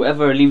that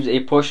whoever leaves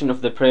a portion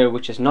of the prayer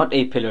which is not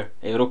a pillar,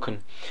 a rukn,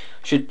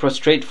 should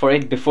prostrate for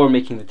it before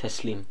making the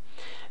taslim.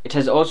 It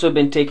has also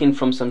been taken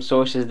from some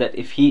sources that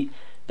if he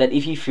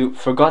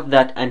forgot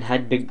that and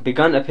had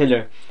begun a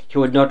pillar, he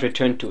would not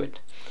return to it.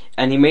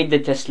 And he made the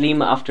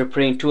taslim after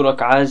praying 2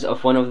 rak'ahs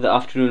of one of the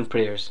afternoon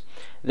prayers.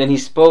 Then he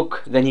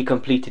spoke, then he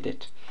completed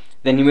it.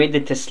 Then he made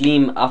the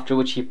taslim, after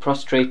which he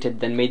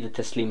prostrated, then made the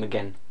taslim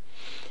again.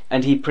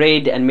 And he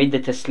prayed and made the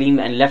taslim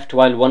and left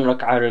while 1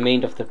 rak'ah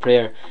remained of the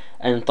prayer.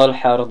 And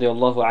Talha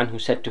radiallahu anhu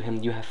said to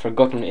him, you have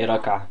forgotten a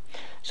rak'ah.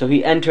 So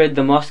he entered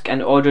the mosque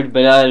and ordered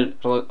Bilal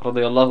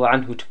radiallahu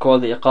anhu to call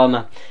the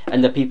iqamah,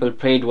 and the people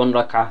prayed 1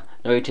 rak'ah,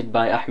 narrated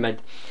by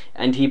Ahmad.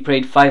 And he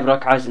prayed 5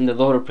 rak'ahs in the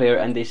Dhuhr prayer,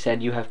 and they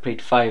said, you have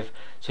prayed 5.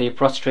 So he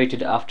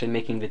prostrated after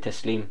making the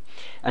taslim.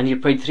 And he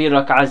prayed 3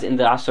 rak'ahs in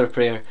the Asr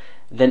prayer,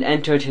 then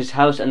entered his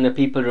house, and the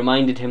people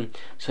reminded him.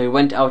 So he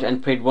went out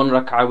and prayed 1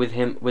 rak'ah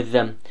with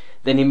them.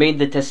 Then he made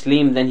the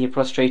taslim, then he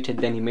prostrated,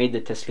 then he made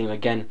the taslim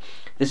again.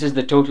 This is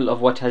the total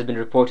of what has been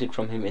reported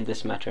from him in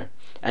this matter,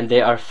 and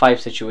there are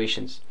 5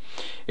 situations.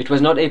 It was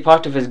not a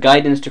part of his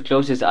guidance to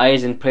close his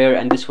eyes in prayer,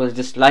 and this was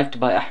disliked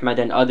by Ahmad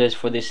and others,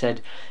 for they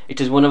said, it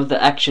is one of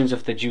the actions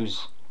of the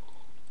Jews.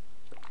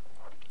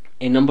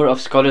 A number of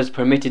scholars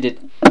permitted it,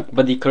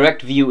 but the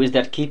correct view is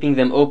that keeping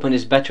them open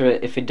is better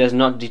if it does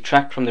not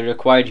detract from the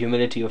required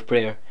humility of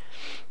prayer.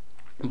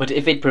 But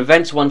if it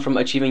prevents one from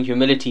achieving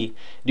humility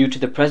due to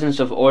the presence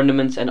of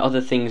ornaments and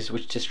other things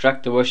which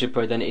distract the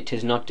worshipper, then it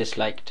is not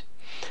disliked.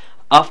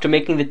 After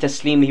making the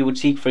taslim, he would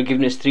seek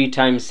forgiveness 3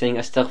 times, saying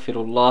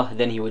Astaghfirullah.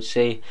 Then he would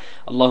say,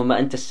 Allahumma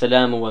anta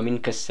as-salamu wa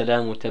minka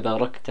as-salamu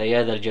tabarakta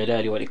ya dhal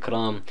jalali wal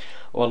ikram.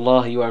 O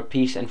Allah, you are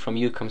peace, and from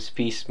you comes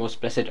peace.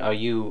 Most blessed are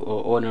you,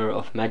 O owner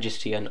of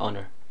majesty and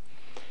honor.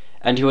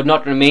 And he would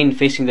not remain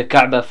facing the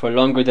Kaaba for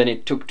longer than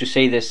it took to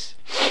say this,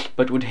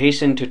 but would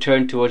hasten to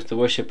turn towards the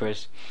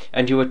worshippers.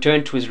 And he would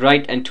turn to his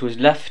right and to his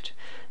left.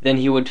 Then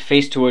he would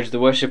face towards the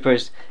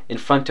worshippers in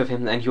front of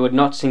him, and he would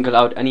not single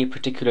out any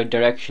particular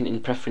direction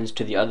in preference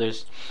to the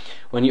others.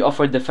 When he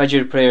offered the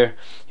Fajr prayer,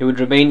 he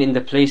would remain in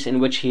the place in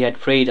which he had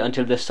prayed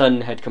until the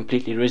sun had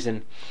completely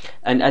risen.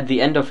 And at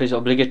the end of his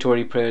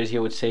obligatory prayers he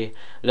would say,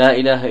 La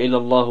ilaha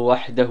illallah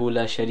wahdahu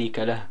la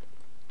sharika lah.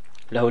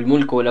 له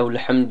الملك وله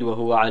الحمد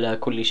وهو على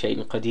كل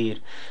شيء قدير.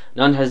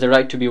 None has the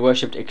right to be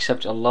worshipped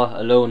except Allah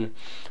alone,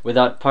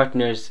 without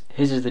partners.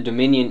 His is the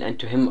dominion, and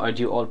to him are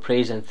due all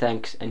praise and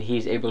thanks, and he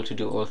is able to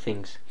do all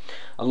things.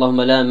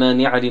 اللهم لا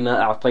مانع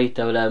لما أعطيت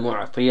ولا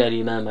معطي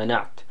لما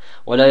منعت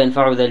ولا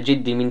ينفع ذا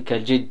الجد منك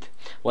الجد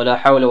ولا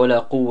حول ولا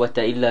قوة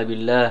إلا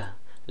بالله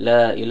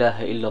لا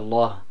إله إلا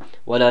الله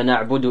ولا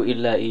نعبد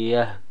إلا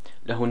إياه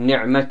له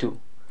النعمة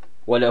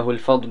وله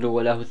الفضل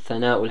وله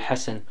الثناء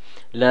الحسن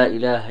لا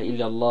إله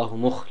إلا الله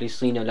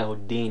مخلصين له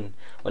الدين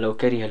ولو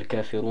كره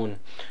الكافرون.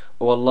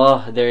 O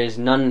Allah, there is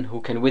none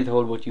who can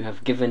withhold what you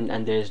have given,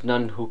 and there is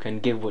none who can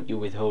give what you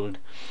withhold.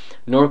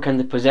 Nor can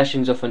the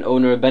possessions of an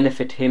owner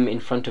benefit him in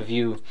front of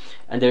you,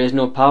 and there is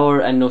no power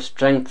and no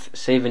strength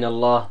save in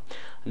Allah.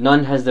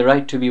 None has the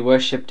right to be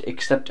worshipped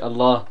except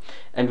Allah,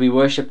 and we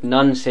worship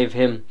none save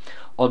Him.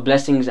 All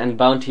blessings and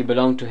bounty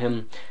belong to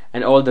Him,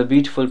 and all the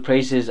beautiful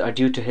praises are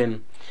due to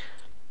Him.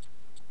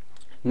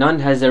 None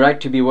has the right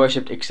to be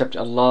worshipped except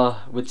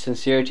Allah, with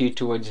sincerity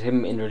towards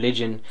Him in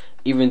religion,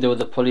 even though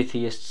the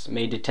polytheists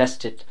may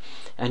detest it.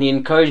 And He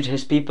encouraged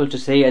His people to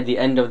say at the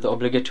end of the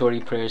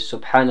obligatory prayers,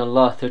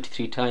 Subhanallah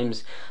 33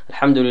 times,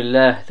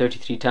 Alhamdulillah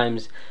 33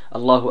 times,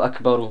 Allahu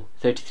Akbar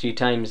 33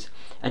 times,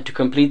 and to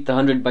complete the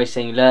 100 by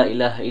saying La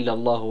ilaha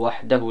illallah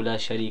wahdahu la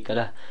sharika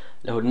lah,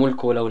 له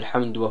الملك وله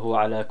الحمد وهو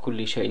على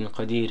كل شيء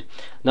قدير.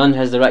 None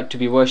has the right to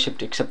be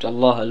worshipped except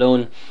Allah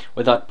alone,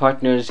 without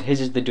partners.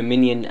 His is the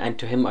dominion, and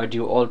to Him are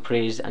due all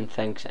praise and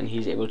thanks, and He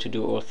is able to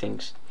do all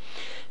things.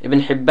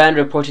 Ibn Hibban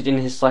reported in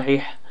his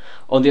Sahih,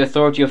 on the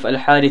authority of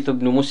Al-Harith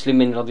ibn Muslim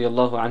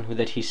radiyallahu anhu,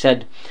 that he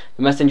said,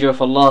 the Messenger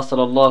of Allah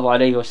sallallahu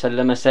alayhi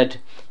wasallam said,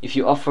 if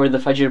you offer the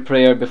Fajr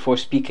prayer before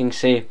speaking,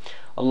 say,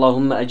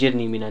 Allahumma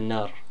ajirni minan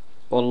nar,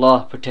 O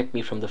Allah, protect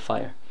me from the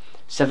fire,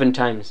 7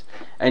 times.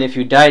 And if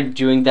you died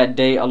during that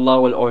day,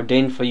 Allah will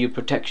ordain for you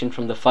protection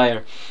from the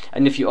fire.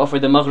 And if you offer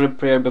the Maghrib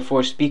prayer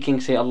before speaking,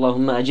 say,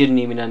 Allahumma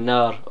ajirni minan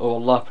nar, O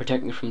Allah,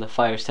 protect me from the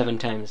fire, 7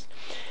 times.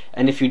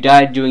 And if you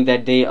died during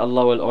that day,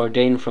 Allah will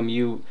ordain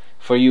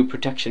for you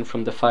protection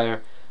from the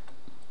fire.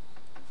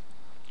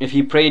 If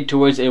he prayed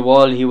towards a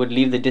wall, he would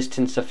leave the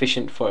distance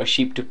sufficient for a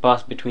sheep to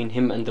pass between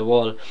him and the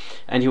wall,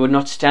 and he would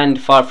not stand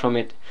far from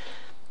it.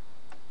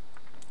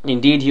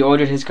 Indeed, he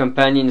ordered his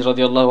companions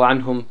radiallahu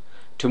anhum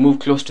to move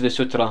close to the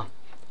sutra.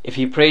 If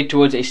he prayed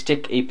towards a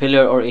stick, a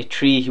pillar, or a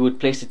tree, he would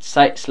place it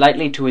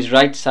slightly to his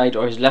right side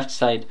or his left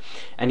side,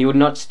 and he would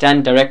not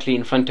stand directly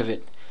in front of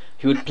it.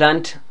 He would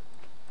plant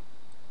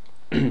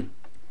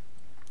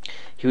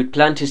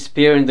his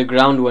spear in the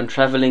ground when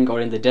traveling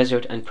or in the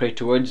desert and pray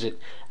towards it,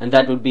 and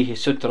that would be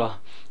his sutra.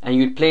 And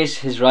he would place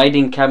his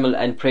riding camel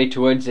and pray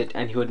towards it,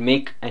 and he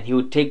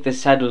would take the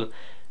saddle,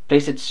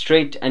 place it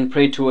straight, and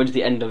pray towards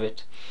the end of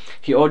it.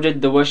 He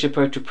ordered the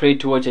worshipper to pray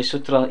towards a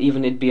sutra,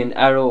 even it be an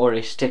arrow or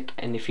a stick,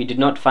 and if he did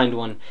not find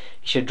one,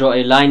 he should draw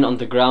a line on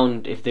the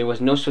ground. If there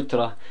was no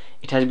sutra,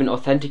 it has been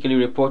authentically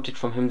reported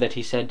from him that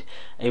he said,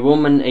 a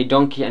woman, a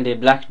donkey, and a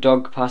black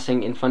dog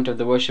passing in front of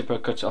the worshipper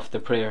cuts off the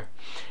prayer.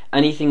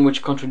 Anything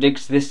which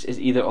contradicts this is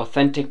either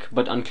authentic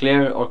but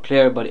unclear, or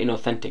clear but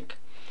inauthentic.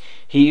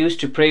 He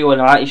used to pray while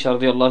Aisha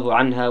radiallahu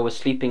anha was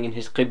sleeping in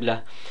his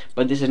qibla,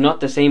 but this is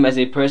not the same as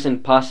a person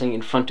passing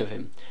in front of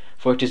him.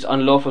 For it is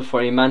unlawful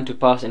for a man to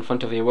pass in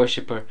front of a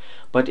worshipper,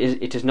 but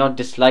it is not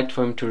disliked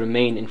for him to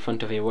remain in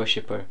front of a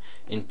worshipper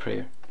in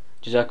prayer.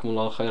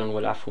 Jazakumullahu khairan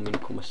wal afu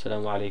minkum.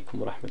 Assalamu alaikum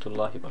wa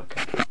rahmatullahi wa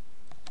barakatuh.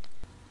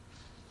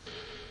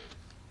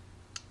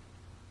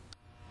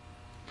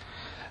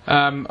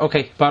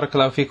 Okay,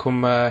 barakallahu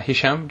fikum,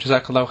 Hisham.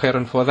 Jazakallahu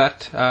khairan for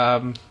that.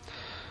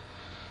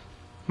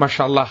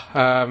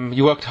 MashaAllah,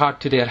 you worked hard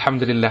today,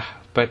 alhamdulillah.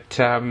 But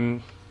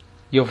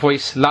your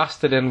voice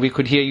lasted and we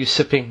could hear you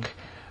sipping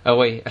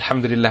away,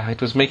 alhamdulillah.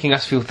 It was making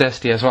us feel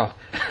thirsty as well.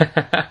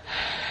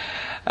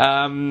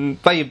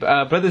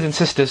 Brothers and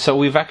sisters, so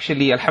we've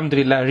actually,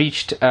 alhamdulillah,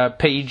 reached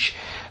page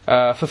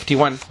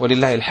 51,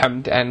 walillahi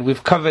alhamd, and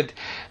we've covered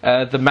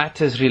the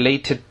matters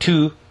related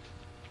to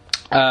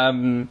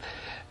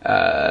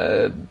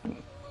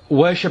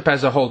worship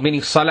as a whole,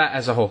 meaning salah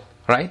as a whole,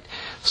 right?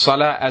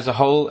 Salah as a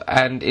whole,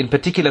 and in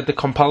particular the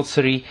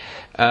compulsory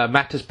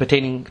matters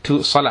pertaining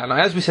to salah. Now,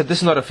 as we said, this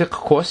is not a fiqh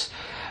course,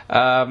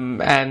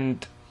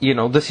 and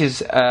this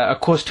is a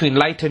course to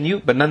enlighten you,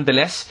 but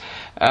nonetheless,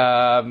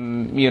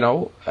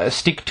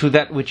 stick to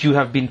that which you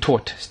have been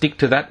taught. Stick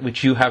to that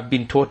which you have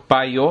been taught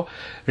by your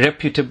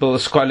reputable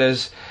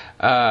scholars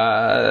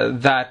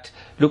that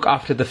look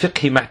after the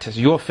fiqhi matters,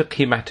 your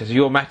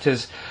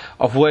matters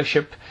of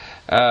worship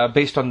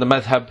based on the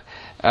madhab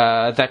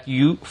that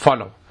you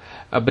follow.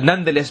 But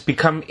nonetheless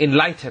become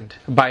enlightened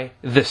by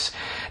this.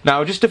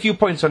 Now, just a few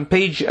points on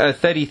page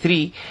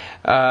 33.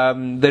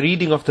 The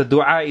reading of the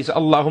dua is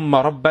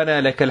Allahumma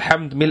Rabbana lakal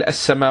hamd mil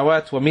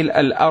as-samawat wa mil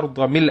al-ard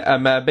wa mil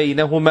ma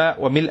baynahuma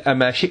wa mil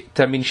ma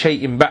shi'ta min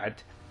shay'in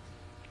ba'd.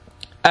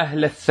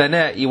 Ahl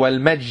al-thana'i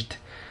wal-majd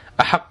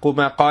ahaqqu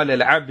ma qala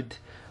al-'abd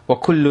wa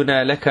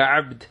kulluna laka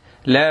 'abd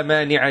la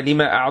mani'a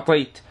lima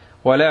a'tayt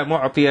wa la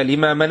mu'tiya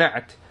lima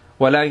mana'at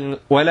wa la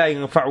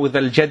yanfa'u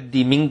dhal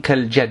jaddi minka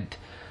al-jadd.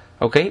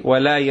 Okay,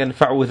 وَلَا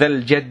يَنْفَعُ ذَا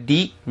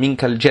الْجَدِّ مِنْكَ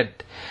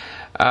الْجَدِّ.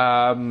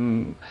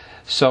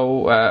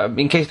 So,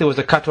 in case there was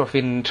a cut-off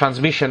in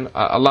transmission,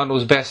 Allah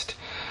knows best.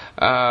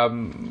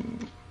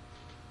 I'm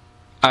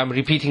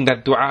repeating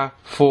that dua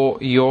for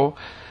your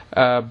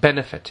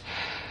benefit.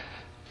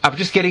 I'm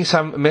just getting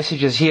some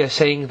messages here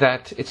saying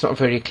that it's not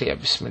very clear.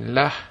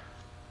 Bismillah.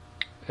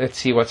 Let's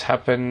see what's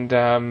happened.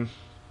 I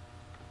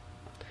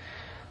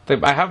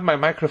have my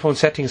microphone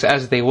settings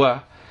as they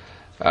were.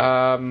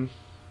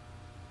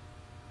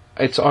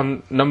 It's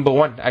on number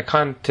 1. I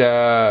can't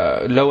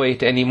lower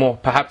it anymore.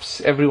 Perhaps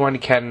everyone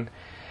can.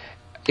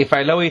 If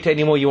I lower it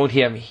anymore, you won't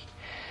hear me.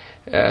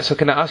 So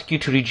can I ask you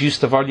to reduce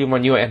the volume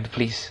on your end,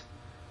 please?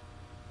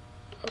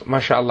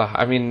 MashaAllah.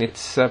 I mean,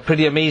 it's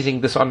pretty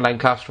amazing, this online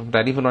classroom,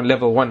 that even on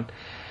level 1,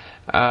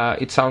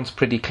 it sounds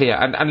pretty clear.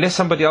 And unless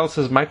somebody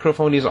else's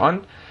microphone is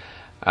on,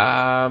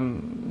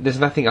 there's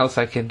nothing else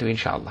I can do,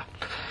 inshallah.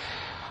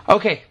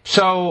 Okay,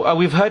 so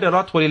we've heard a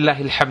lot,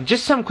 walillahi alhamd.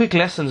 Just some quick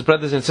lessons,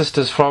 brothers and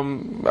sisters,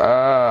 from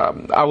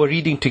our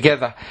reading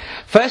together.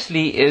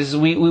 Firstly is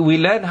we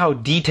learn how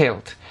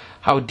detailed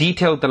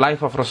the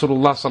life of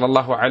Rasulullah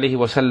sallallahu alaihi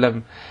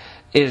wasallam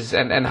is,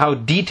 and how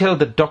detailed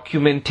the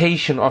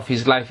documentation of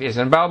his life is.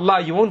 And by Allah,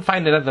 you won't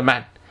find another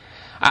man.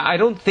 I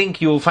don't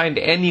think you'll find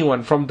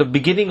anyone from the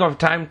beginning of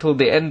time till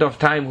the end of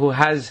time who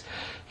has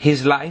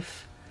his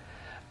life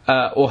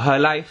or her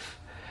life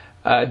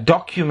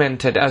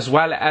documented, as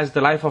well as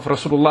the life of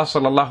Rasulullah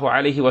sallallahu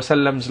alaihi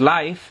wasallam's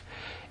life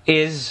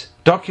is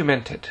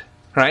documented,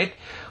 right?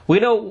 We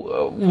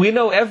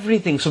know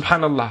everything,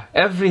 subhanallah,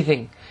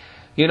 everything.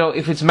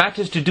 If it's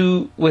matters to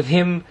do with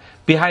him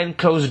behind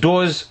closed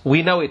doors,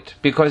 we know it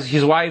because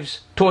his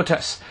wives taught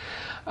us.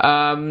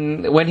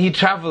 When he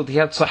traveled, he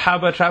had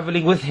Sahaba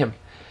traveling with him,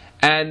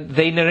 and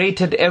they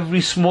narrated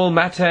every small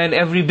matter and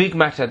every big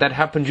matter that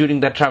happened during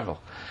that travel.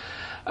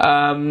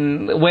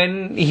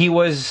 When he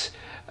was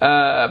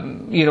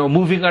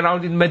moving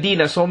around in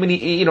Medina, so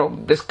many,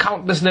 there's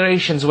countless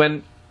narrations.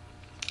 When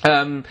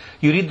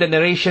you read the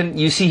narration,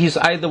 you see he's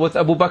either with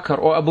Abu Bakr,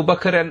 or Abu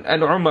Bakr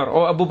and Umar,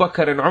 or Abu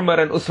Bakr and Umar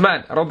and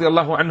Uthman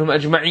radiallahu anhum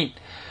ajma'een,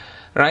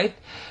 right?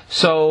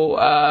 So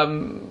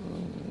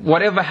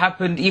whatever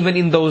happened even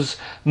in those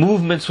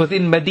movements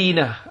within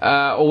Medina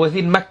or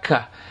within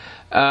Mecca,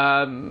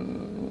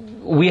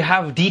 we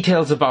have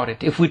details about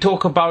it. If we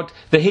talk about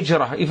the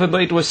Hijrah, even though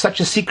it was such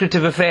a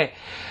secretive affair,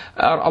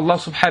 Allah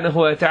subhanahu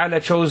wa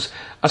ta'ala chose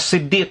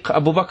As-Siddiq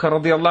Abu Bakr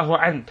radiallahu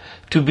anh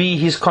to be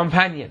his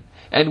companion.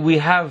 And we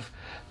have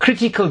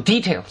critical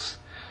details,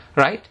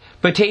 right,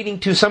 pertaining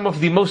to some of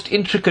the most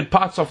intricate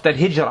parts of that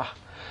hijrah,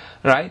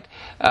 right,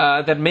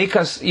 that make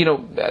us,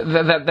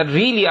 that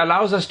really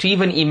allows us to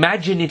even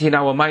imagine it in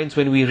our minds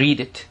when we read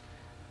it.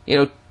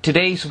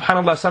 Today,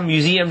 subhanAllah, some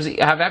museums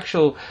have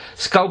actual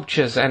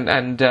sculptures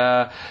and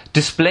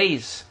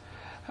displays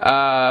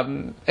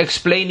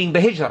explaining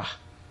the hijrah,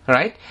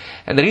 right?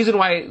 And the reason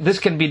why this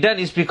can be done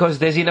is because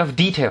there's enough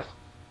detail.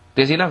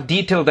 There's enough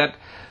detail that,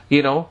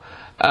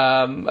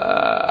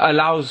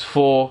 allows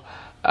for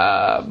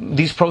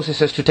these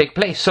processes to take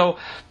place. So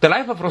the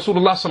life of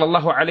Rasulullah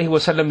sallallahu alaihi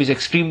wasallam is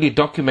extremely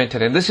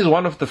documented, and this is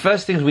one of the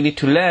first things we need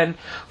to learn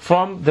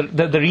from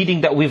the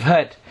reading that we've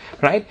heard,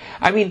 right?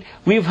 I mean,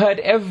 we've heard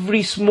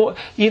every small,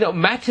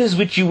 matters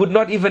which you would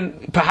not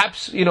even,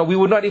 perhaps, we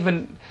would not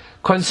even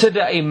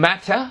consider a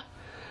matter.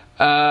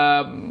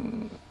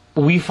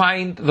 We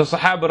find the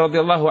Sahaba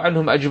radiallahu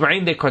anhum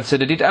ajma'in, they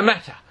considered it a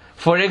matter.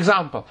 For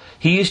example,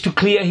 he used to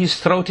clear his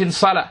throat in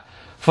salah.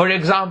 For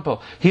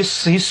example, his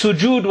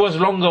sujood was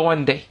longer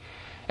one day.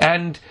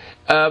 And,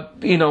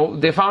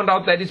 they found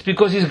out that it's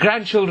because his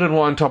grandchildren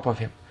were on top of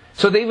him.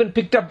 So they even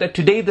picked up that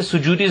today the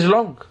sujood is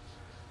long.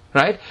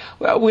 Right?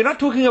 Well, we're not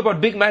talking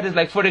about big matters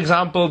like, for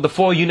example, the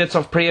 4 units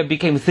of prayer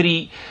became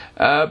 3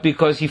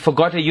 because he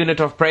forgot a unit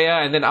of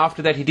prayer, and then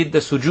after that he did the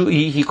sujood,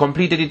 he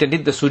completed it and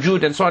did the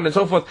sujood, and so on and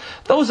so forth.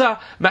 Those are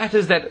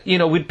matters that,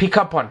 we'd pick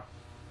up on.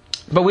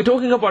 But we're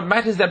talking about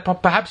matters that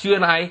perhaps you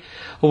and I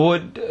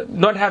would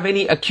not have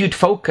any acute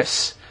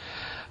focus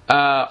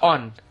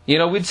on.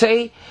 We'd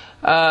say,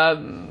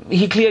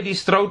 he cleared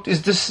his throat.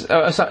 Is this,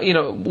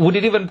 would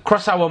it even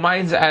cross our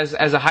minds as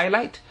a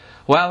highlight?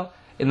 Well,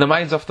 in the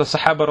minds of the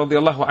Sahaba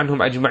radiallahu anhum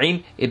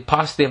ajma'in, it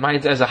passed their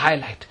minds as a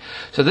highlight.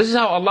 So this is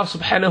how Allah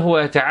subhanahu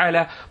wa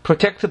ta'ala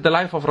protected the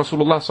life of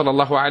Rasulullah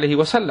sallallahu alayhi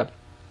wa sallam,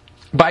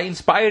 by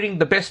inspiring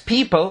the best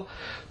people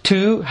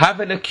to have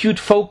an acute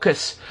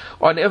focus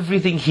on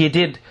everything he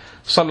did,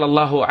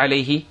 sallallahu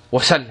alayhi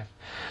wasallam,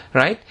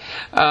 right?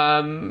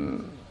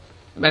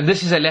 And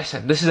this is a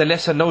lesson. This is a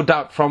lesson, no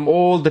doubt, from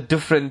all the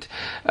different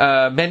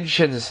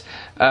mentions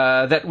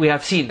that we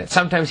have seen.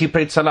 Sometimes he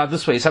prayed salah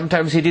this way,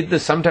 sometimes he did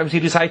this, sometimes he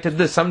recited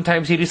this,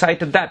 sometimes he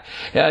recited that.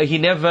 He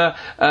never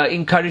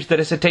encouraged the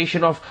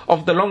recitation of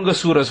the longer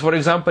surahs. For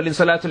example, in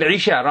Salatul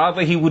Isha,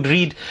 rather he would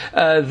read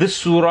this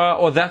surah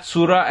or that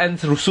surah, and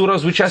through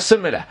surahs which are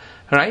similar.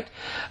 Right?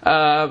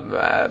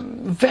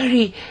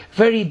 Very,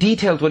 very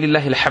detailed,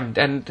 walillahi alhamd.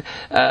 And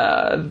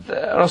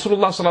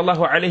Rasulullah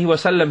sallallahu alayhi wa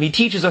sallam, he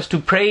teaches us to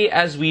pray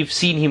as we've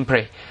seen him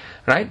pray.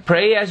 Right?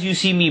 Pray as you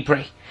see me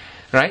pray.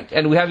 Right?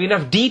 And we have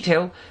enough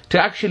detail to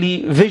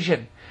actually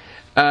vision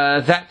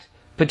that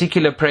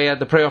particular prayer,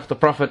 the prayer of the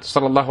Prophet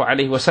sallallahu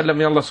alayhi wa sallam.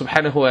 May Allah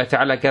subhanahu wa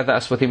ta'ala gather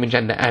us with him in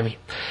Jannah. Ameen.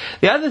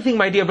 The other thing,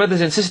 my dear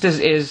brothers and sisters,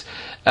 is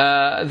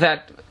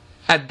that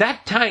at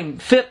that time,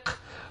 fiqh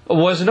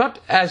was not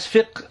as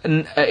fiqh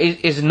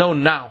is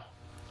known now.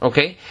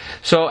 Okay?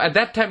 So at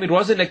that time it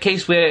wasn't a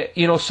case where,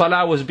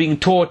 salah was being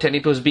taught and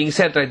it was being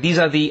said, right, these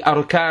are the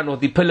arkan or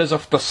the pillars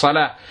of the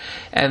salah,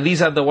 and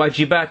these are the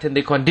wajibat and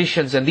the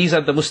conditions, and these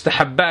are the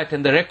mustahabbat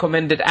and the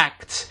recommended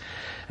acts,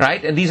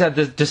 right? And these are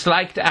the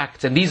disliked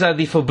acts, and these are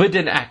the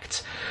forbidden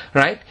acts,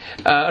 right?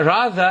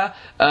 Rather,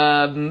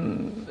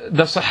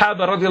 the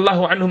Sahaba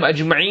radiallahu anhum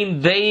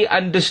ajma'in, they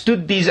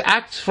understood these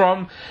acts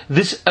from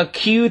this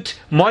acute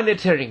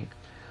monitoring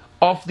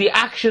of the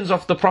actions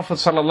of the Prophet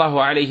sallallahu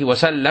alaihi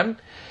wasallam,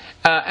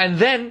 and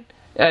then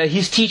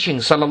his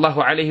teachings sallallahu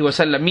alaihi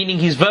wasallam, meaning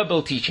his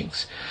verbal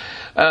teachings,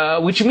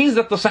 which means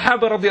that the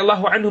Sahaba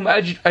radiallahu anhum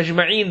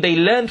ajma'in, they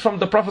learned from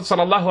the Prophet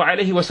sallallahu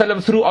alaihi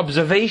wasallam through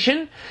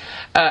observation,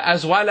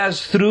 as well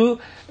as through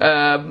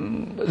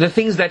the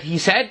things that he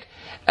said,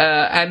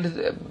 and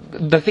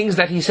the things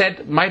that he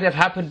said might have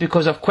happened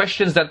because of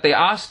questions that they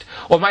asked,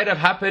 or might have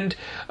happened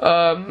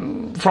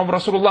from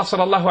Rasulullah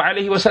sallallahu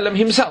alaihi wasallam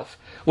himself,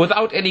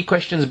 without any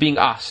questions being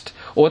asked,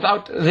 or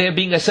without there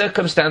being a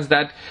circumstance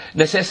that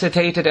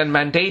necessitated and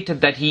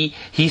mandated that he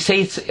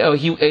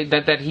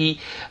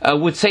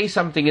would say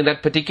something in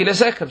that particular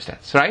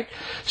circumstance, right?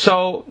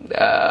 So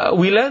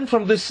we learn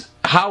from this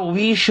how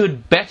we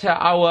should better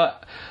our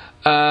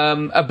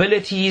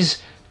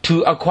abilities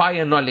to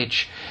acquire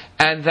knowledge,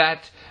 and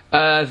that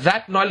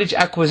that knowledge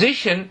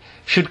acquisition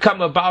should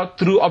come about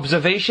through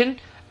observation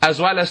as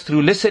well as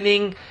through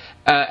listening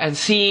and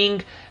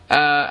seeing,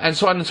 and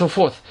so on and so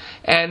forth.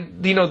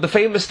 And the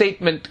famous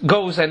statement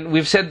goes, and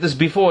we've said this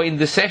before in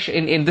this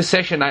session. In this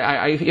session,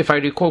 if I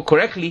recall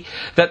correctly,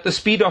 that the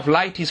speed of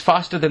light is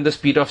faster than the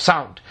speed of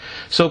sound.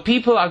 So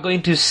people are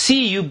going to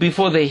see you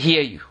before they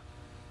hear you,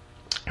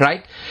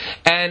 right?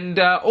 And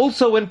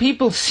also, when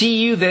people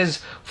see you,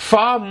 there's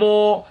far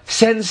more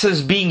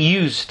senses being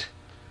used,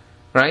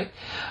 right?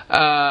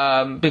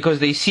 Because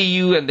they see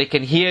you and they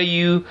can hear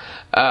you,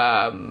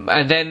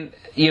 and then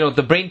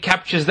the brain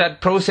captures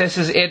that,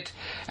 processes it,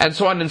 and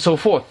so on and so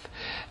forth.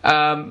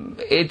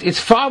 It's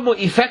far more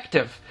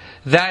effective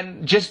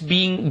than just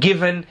being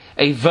given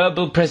a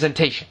verbal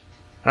presentation,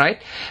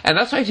 right? And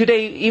that's why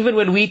today, even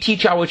when we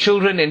teach our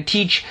children and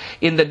teach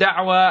in the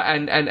da'wah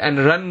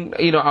and run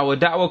our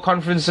da'wah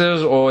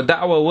conferences or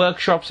da'wah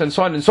workshops and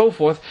so on and so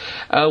forth,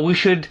 we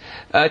should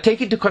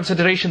take into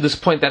consideration this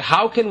point, that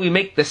how can we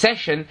make the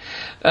session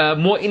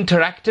more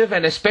interactive,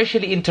 and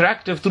especially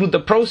interactive through the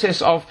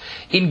process of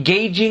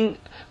engaging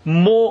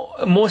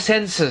more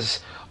senses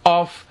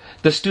of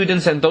the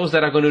students and those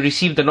that are going to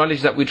receive the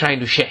knowledge that we're trying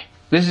to share.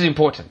 This is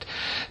important.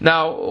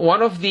 Now,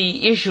 one of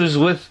the issues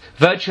with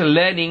virtual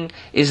learning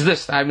is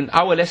this. I mean,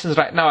 our lessons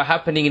right now are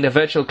happening in a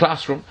virtual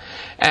classroom.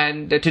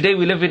 And today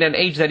we live in an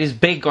age that is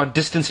big on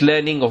distance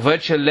learning or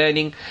virtual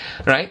learning,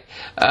 right?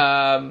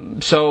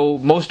 So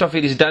most of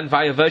it is done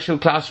via virtual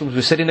classrooms.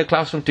 We sit in a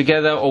classroom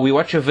together, or we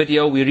watch a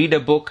video, we read a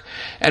book,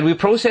 and we're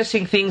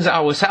processing things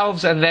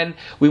ourselves, and then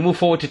we move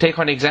forward to take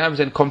on exams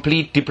and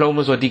complete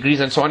diplomas or degrees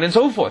and so on and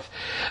so forth.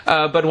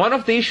 But one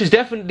of the issues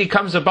definitely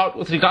comes about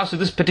with regards to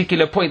this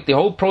particular point, the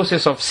whole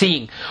process of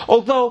seeing.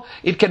 Although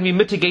it can be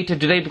mitigated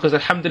today because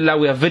alhamdulillah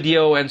we have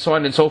video and so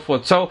on and so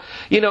forth. So,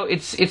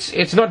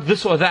 it's not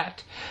this or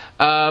that.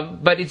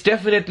 But it's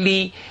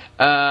definitely,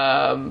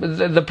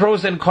 the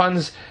pros and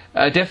cons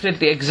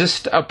definitely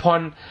exist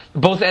upon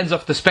both ends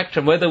of the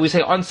spectrum, whether we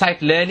say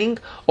on-site learning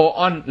or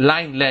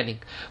online learning.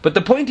 But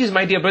the point is,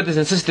 my dear brothers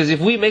and sisters, if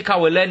we make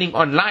our learning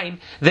online,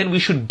 then we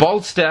should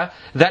bolster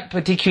that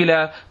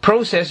particular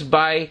process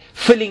by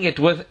filling it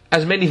with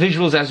as many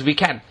visuals as we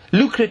can.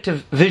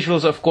 Lucrative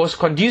visuals, of course,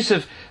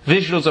 conducive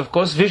visuals, of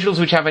course, visuals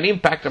which have an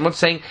impact. I'm not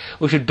saying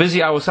we should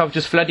busy ourselves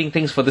just flooding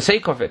things for the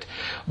sake of it,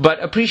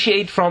 but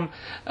appreciate from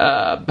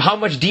how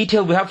much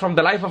detail we have from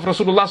the life of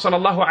Rasulullah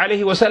sallallahu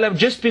alaihi wasallam,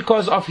 just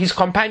because of his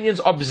companions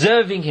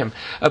observing him.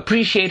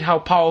 Appreciate how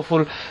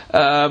powerful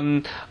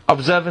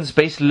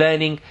observance-based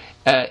learning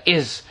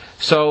is.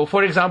 So,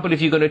 for example,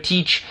 if you're going to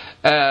teach,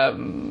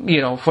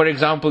 for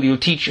example, you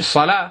teach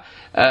salah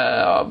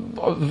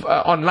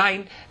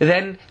online,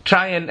 then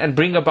try and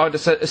bring about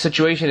a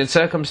situation and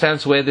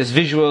circumstance where there's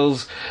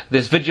visuals,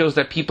 there's videos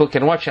that people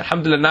can watch.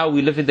 Alhamdulillah, now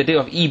we live in the day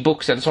of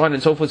e-books and so on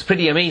and so forth. It's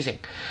pretty amazing,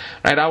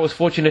 right? I was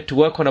fortunate to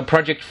work on a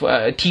project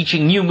for,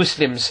 teaching new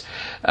Muslims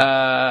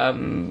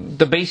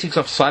the basics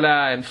of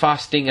salah and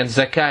fasting and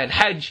zakah and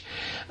hajj,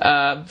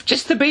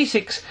 just the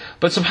basics.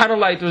 But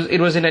subhanallah, it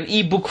was in an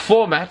e-book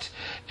format,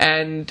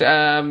 and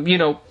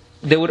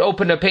they would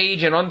open a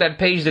page, and on that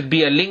page there'd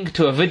be a link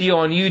to a video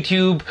on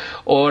YouTube,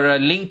 or a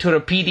link to a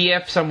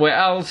PDF somewhere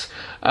else,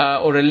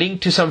 or a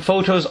link to some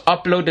photos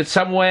uploaded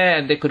somewhere,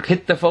 and they could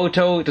hit the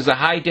photo. It is a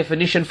high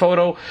definition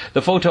photo.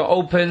 The photo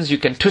opens, you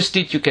can twist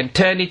it, you can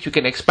turn it, you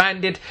can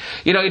expand it.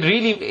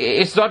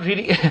 It's not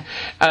really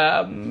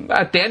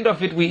at the end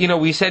of it,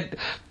 we said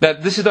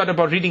that this is not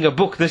about reading a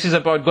book, this is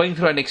about going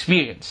through an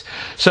experience.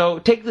 So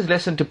take this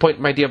lesson to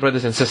point, my dear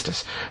brothers and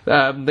sisters,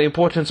 the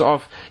importance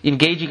of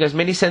engaging as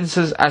many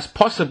senses as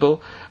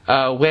possible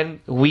when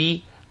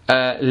we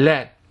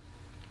learn.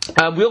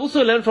 We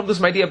also learn from this,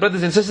 my dear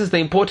brothers and sisters, the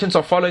importance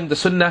of following the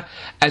sunnah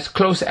as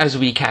close as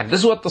we can. This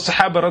is what the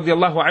Sahaba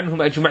radiallahu anhum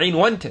ajma'in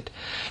wanted.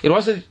 It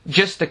wasn't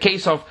just a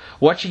case of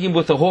watching him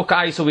with a hawk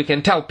eye so we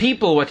can tell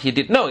people what he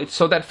did. No, it's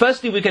so that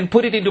firstly we can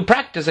put it into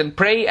practice and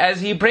pray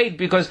as he prayed,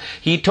 because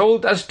he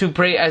told us to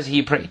pray as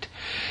he prayed.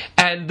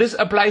 And this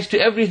applies to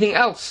everything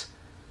else,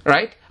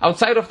 right?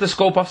 Outside of the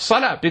scope of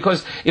salah.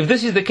 Because if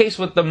this is the case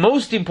with the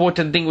most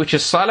important thing, which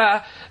is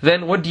salah,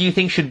 then what do you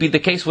think should be the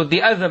case with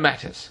the other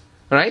matters?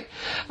 Right?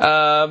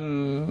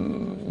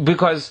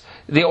 Because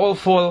they all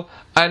fall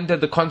under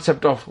the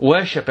concept of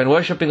worship, and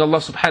worshipping Allah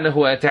subhanahu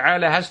wa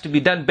ta'ala has to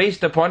be done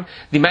based upon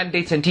the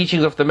mandates and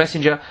teachings of the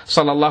Messenger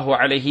sallallahu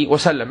alaihi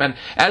wasallam. And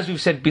as we've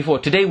said before,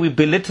 today we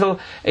belittle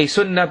a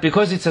sunnah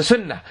because it's a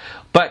sunnah,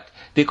 but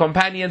the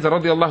companions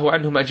radiallahu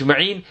anhum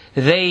ajma'een,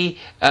 they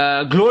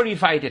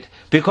glorified it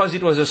because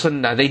it was a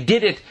sunnah. They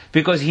did it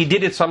because he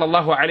did it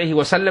sallallahu alayhi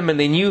wasallam, and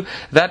they knew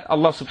that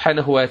Allah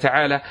subhanahu wa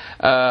ta'ala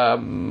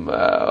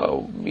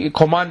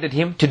commanded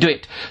him to do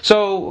it.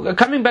 So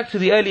coming back to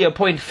the earlier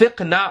point,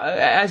 fiqh now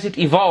as it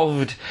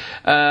evolved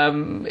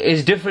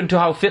is different to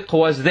how fiqh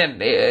was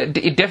then.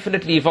 It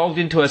definitely evolved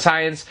into a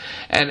science,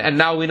 and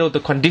now we know the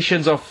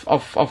conditions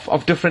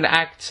of different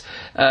acts,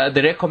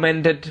 the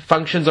recommended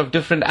functions of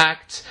different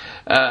acts,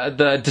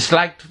 the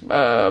disliked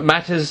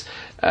matters,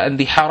 and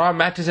the haram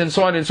matters, and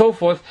so on and so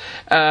forth.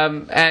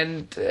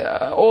 And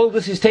all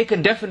this is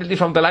taken definitely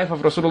from the life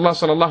of Rasulullah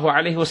sallallahu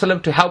alaihi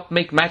wasallam to help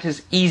make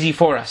matters easy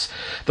for us.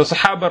 The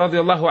Sahaba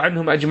radiallahu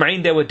anhum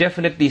ajma'in, they were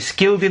definitely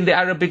skilled in the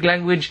Arabic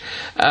language,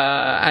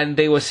 and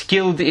they were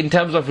skilled in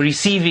terms of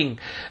receiving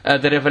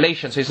the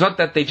revelation. So it's not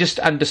that they just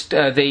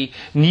they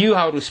knew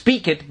how to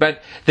speak it,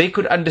 but they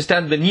could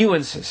understand the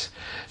nuances.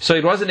 So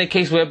it wasn't a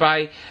case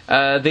whereby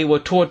they were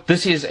taught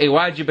this is a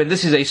wajib and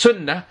this is a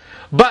sunnah,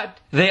 but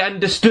they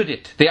understood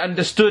it. They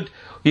understood,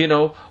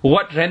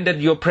 what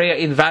rendered your prayer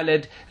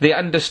invalid. They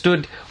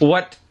understood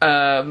what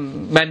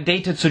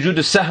mandated sujood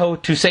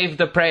as-sahw to save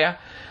the prayer,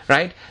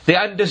 right? They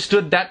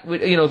understood that,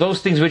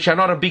 those things which are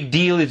not a big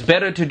deal, it's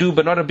better to do,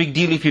 but not a big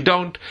deal if you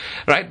don't,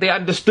 right? They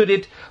understood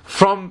it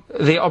from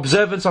the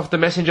observance of the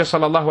Messenger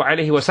sallallahu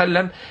alaihi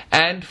wasallam,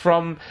 and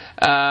from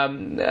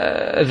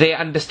their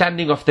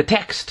understanding of the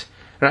text,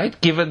 right?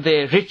 Given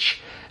their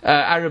rich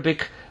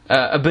Arabic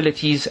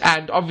abilities,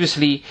 and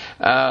obviously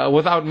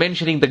without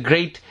mentioning the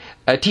great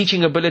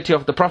teaching ability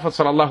of the Prophet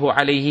sallallahu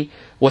alaihi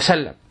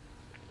wasallam.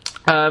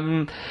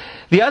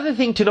 The other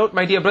thing to note,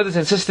 my dear brothers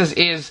and sisters,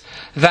 is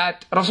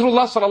that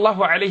Rasulullah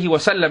sallallahu alaihi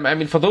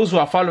wasallam, for those who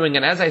are following,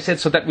 and as I said,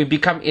 so that we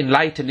become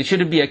enlightened, it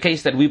shouldn't be a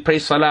case that we pray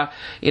salah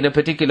in a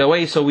particular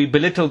way, so we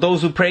belittle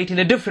those who pray it in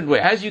a different way.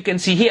 As you can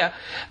see here,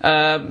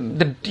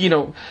 the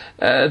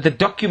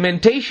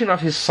documentation of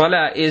his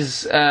salah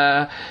is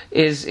of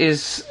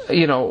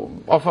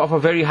a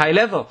very high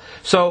level.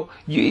 So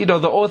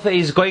the author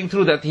is going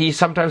through that he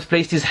sometimes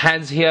placed his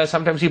hands here,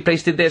 sometimes he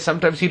placed it there,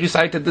 sometimes he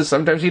recited this,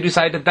 sometimes he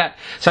recited that,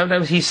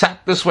 sometimes he sat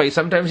this way,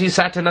 sometimes he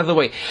sat another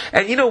way.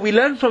 And we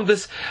learn from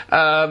this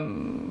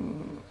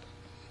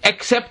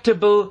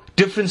acceptable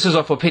differences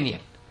of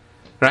opinion,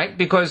 right?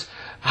 Because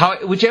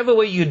whichever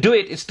way you do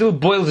it, it still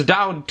boils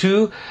down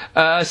to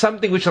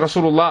something which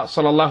Rasulullah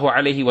sallallahu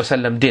alaihi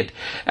wasallam did.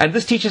 And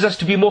this teaches us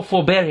to be more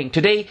forbearing.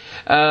 Today,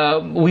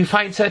 we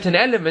find certain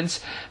elements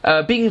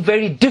being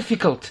very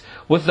difficult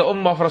with the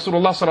ummah of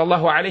Rasulullah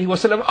sallallahu alaihi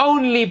wasallam,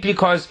 only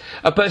because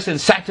a person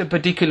sat a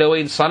particular way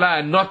in salah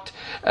and not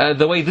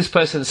the way this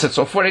person sits.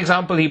 So for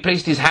example, he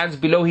placed his hands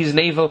below his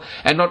navel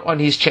and not on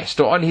his chest,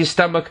 or on his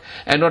stomach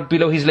and not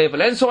below his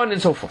navel, and so on and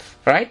so forth,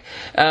 right?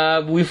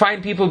 We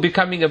find people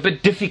becoming a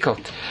bit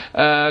difficult,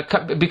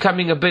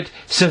 becoming a bit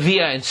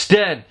severe and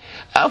stern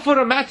for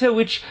a matter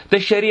which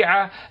the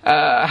Sharia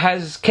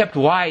has kept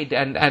wide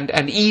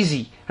and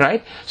easy,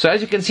 right? So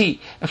as you can see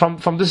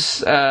from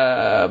this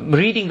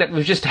reading that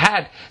we've just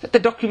had, that the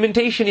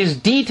documentation is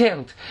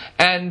detailed,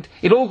 and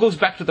it all goes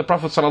back to the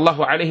Prophet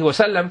sallallahu alaihi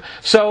wasallam.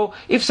 So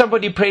if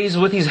somebody prays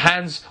with his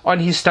hands on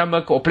his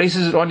stomach, or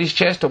places it on his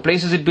chest, or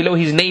places it below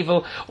his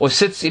navel, or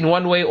sits in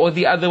one way or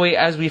the other way,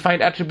 as we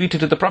find attributed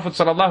to the Prophet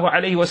sallallahu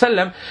alaihi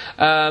wasallam,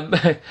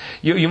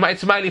 you might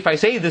smile if I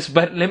say this,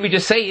 but let me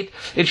just say it.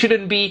 It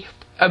shouldn't be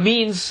a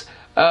means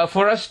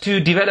for us to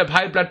develop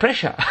high blood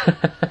pressure.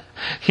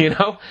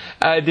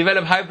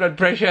 Develop high blood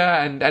pressure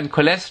and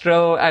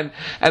cholesterol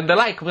and the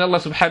like. May Allah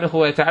subhanahu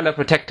wa ta'ala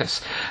protect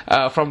us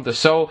from this.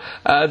 So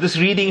this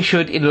reading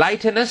should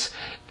enlighten us,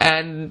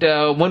 and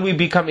when we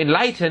become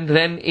enlightened,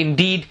 then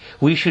indeed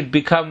we should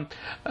become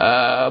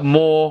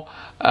more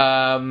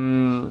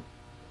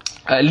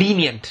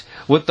lenient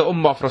with the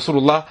ummah of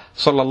Rasulullah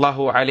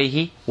sallallahu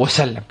alayhi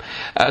wasallam.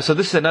 So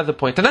this is another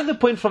point. Another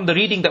point from the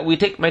reading that we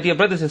take, my dear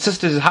brothers and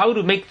sisters, is how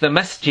to make the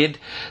masjid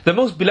the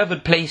most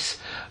beloved place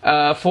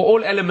for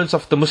all elements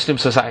of the Muslim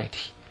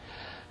society.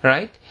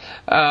 Right?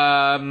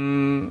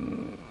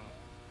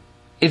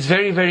 It's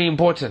very, very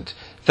important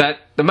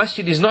that the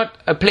masjid is not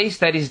a place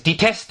that is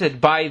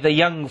detested by the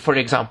young, for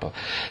example.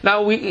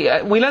 Now we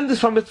learn this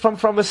from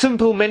a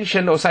simple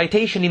mention or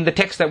citation in the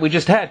text that we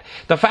just had.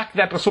 The fact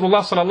that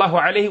Rasulullah sallallahu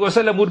alaihi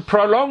wasallam would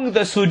prolong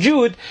the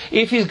sujood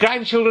if his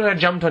grandchildren had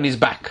jumped on his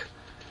back.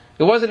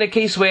 It wasn't a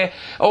case where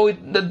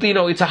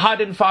it's a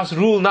hard and fast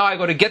rule. Now I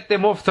got to get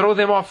them off, throw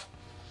them off,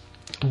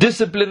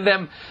 discipline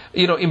them,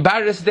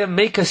 embarrass them,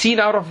 make a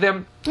scene out of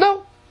them.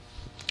 No,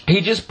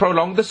 he just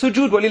prolonged the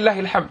sujood.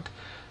 Walillahi alhamd.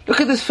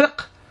 Look at this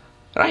fiqh.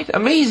 Right?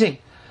 Amazing.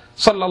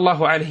 Sallallahu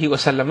alayhi wa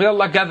sallam. May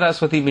Allah gather us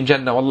with him in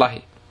Jannah,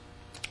 wallahi.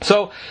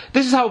 So,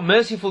 this is how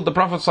merciful the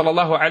Prophet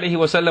sallallahu alayhi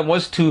wa sallam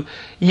was to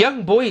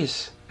young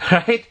boys.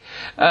 Right?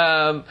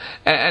 And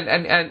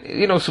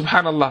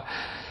subhanallah.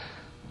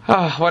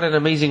 What an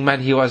amazing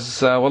man he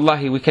was.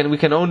 Wallahi, we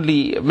can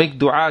only make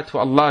dua to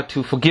Allah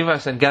to forgive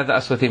us and gather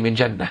us with him in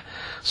Jannah.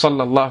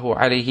 Sallallahu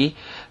alayhi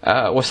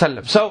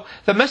wasallam. So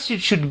the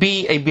masjid should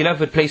be a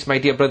beloved place, my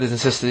dear brothers and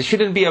sisters. It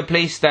shouldn't be a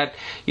place that,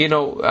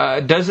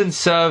 doesn't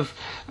serve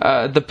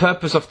the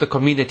purpose of the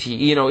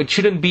community. It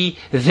shouldn't be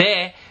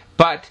there,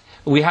 but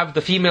we have the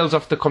females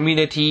of the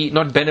community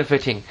not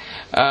benefiting,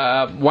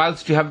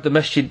 whilst you have the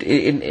masjid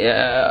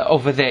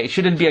over there. It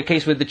shouldn't be a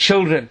case where the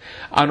children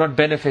are not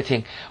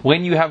benefiting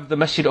when you have the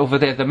masjid over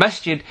there. The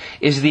masjid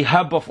is the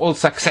hub of all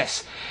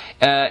success.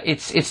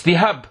 It's the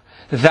hub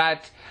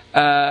that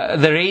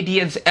the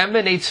radiance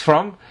emanates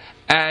from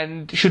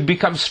and should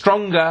become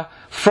stronger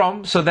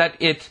from, so that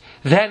it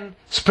then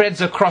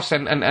spreads across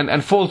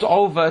and falls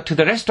over to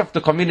the rest of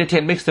the community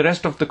and makes the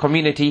rest of the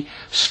community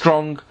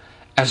strong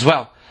as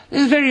well.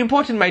 This is very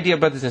important, my dear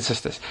brothers and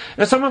sisters.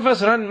 Now, some of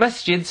us run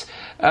masjids,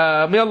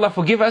 may Allah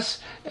forgive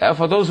us,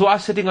 for those who are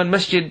sitting on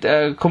masjid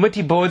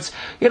committee boards.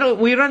 We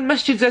run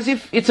masjids as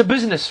if it's a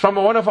business from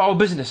one of our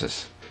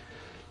businesses.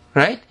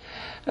 Right?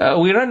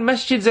 We run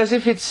masjids as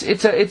if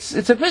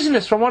it's a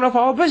business from one of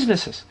our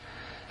businesses.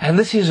 And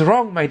this is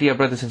wrong, my dear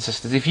brothers and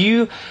sisters. If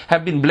you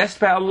have been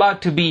blessed by Allah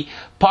to be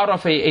part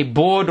of a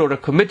board or a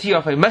committee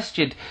of a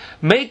masjid,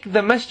 make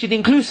the masjid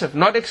inclusive,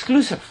 not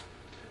exclusive.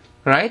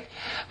 Right?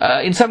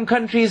 In some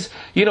countries,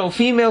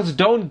 females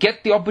don't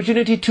get the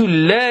opportunity to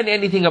learn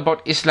anything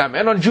about Islam,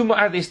 and on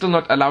Jumu'ah they're still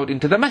not allowed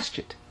into the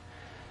masjid.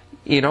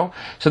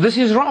 So this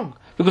is wrong.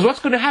 Because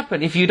what's going to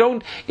happen if you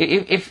don't,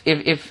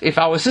 if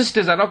our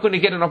sisters are not going to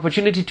get an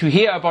opportunity to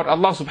hear about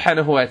Allah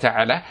subhanahu wa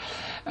ta'ala,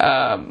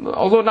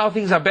 although now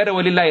things are better,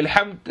 walillahi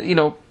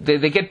alhamd,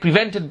 they get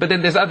prevented, but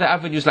then there's other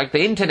avenues like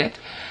the internet.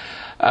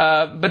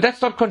 But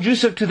that's not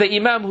conducive to the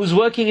imam who's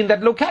working in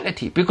that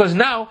locality, because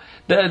now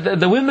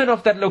the women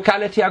of that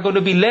locality are going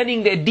to be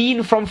learning their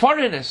deen from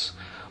foreigners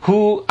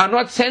who are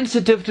not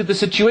sensitive to the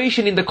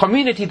situation in the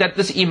community that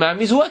this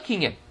imam is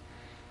working in.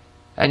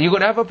 And you're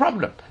going to have a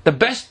problem. The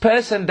best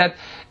person that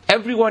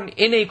everyone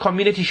in a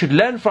community should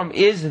learn from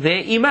is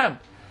their imam,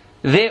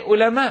 their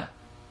ulama.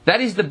 That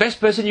is the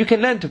best person you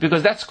can learn to,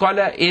 because that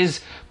scholar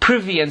is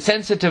privy and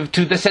sensitive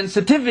to the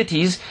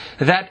sensitivities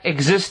that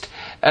exist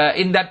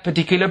in that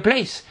particular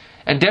place.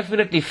 And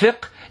definitely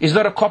fiqh is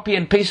not a copy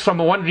and paste from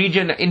one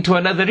region into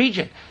another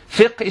region.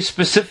 Fiqh is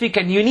specific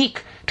and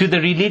unique to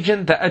the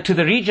region that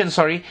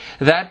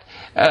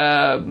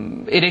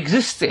it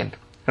exists in.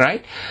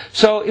 Right?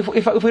 So if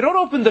we don't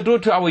open the door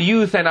to our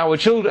youth and our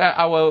children,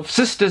 our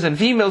sisters and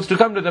females to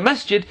come to the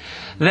masjid,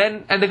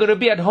 and they're going to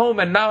be at home,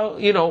 and now,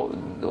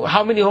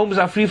 how many homes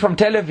are free from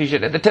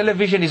television, and the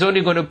television is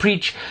only going to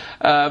preach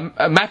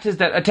matters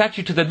that attach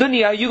you to the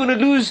dunya, you're going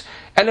to lose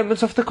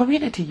elements of the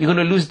community. You're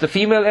going to lose the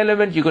female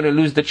element, you're going to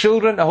lose the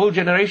children, a whole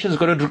generation is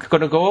going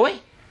to go away.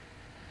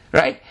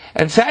 Right?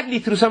 And sadly,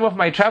 through some of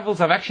my travels,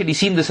 I've actually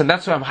seen this, and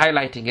that's why I'm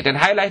highlighting it. And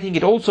highlighting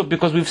it also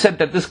because we've said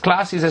that this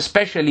class is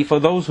especially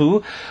for those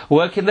who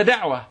work in the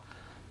da'wah.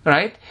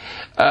 Right?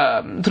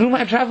 Through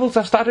my travels,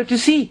 I've started to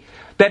see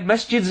that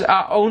masjids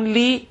are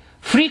only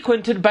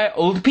frequented by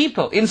old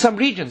people in some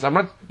regions. I'm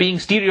not being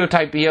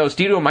stereotyped here or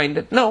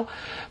stereo-minded, no.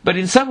 But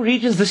in some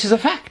regions, this is a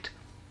fact.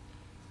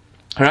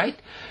 Right?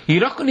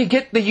 You're not going to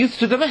get the youth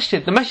to the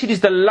masjid. The masjid is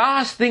the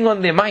last thing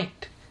on their mind.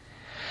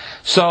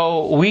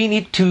 So we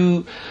need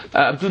to,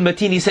 Abdul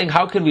Mateen is saying,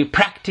 how can we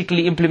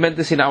practically implement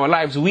this in our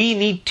lives? We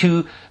need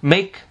to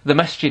make the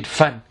masjid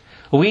fun.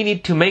 We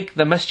need to make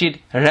the masjid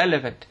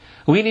relevant.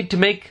 We need to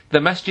make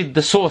the masjid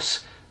the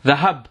source, the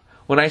hub.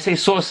 When I say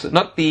source,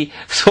 not the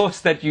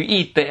sauce that you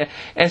eat, the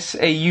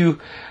S-A-U-C-E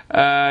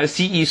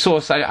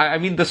sauce. I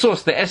mean the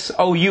source, the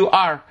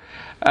S-O-U-R-C-E,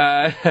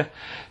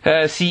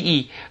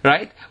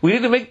 right? We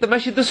need to make the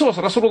masjid the source.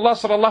 Rasulullah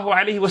sallallahu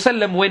alaihi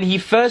wasallam, when he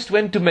first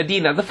went to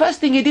Medina, the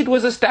first thing he did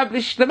was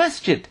establish the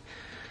masjid.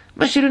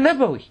 Masjid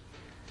al-Nabawi.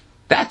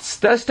 That's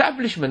the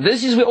establishment.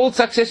 This is where all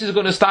success is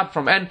going to start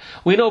from. And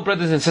we know,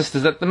 brothers and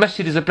sisters, that the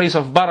masjid is a place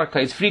of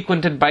barakah. It's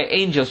frequented by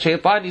angels.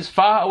 Shaitan is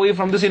far away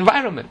from this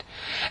environment.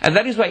 And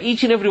that is why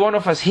each and every one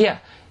of us here,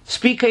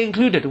 speaker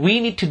included, we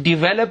need to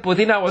develop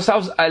within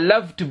ourselves a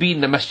love to be in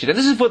the masjid. And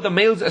this is for the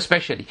males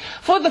especially.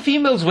 For the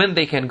females when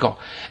they can go.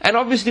 And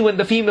obviously when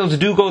the females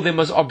do go, they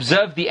must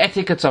observe the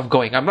etiquettes of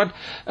going. I'm not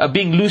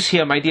being loose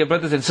here, my dear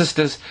brothers and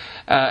sisters,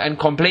 and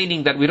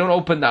complaining that we don't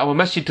open our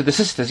masjid to the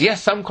sisters.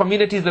 Yes, some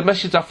communities, the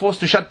masjids are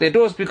forced to shut their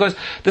doors because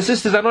the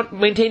sisters are not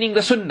maintaining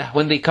the sunnah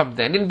when they come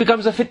there. And it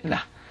becomes a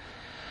fitnah.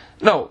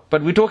 No,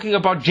 but we're talking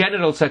about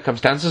general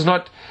circumstances,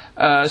 not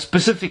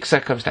specific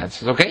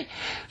circumstances, okay?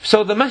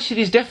 So the masjid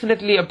is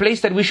definitely a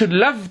place that we should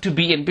love to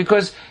be in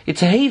because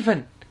it's a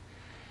haven.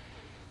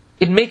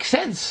 It makes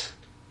sense.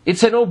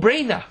 It's a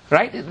no-brainer,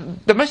 right?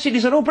 The masjid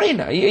is a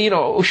no-brainer. You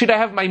know, should I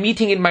have my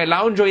meeting in my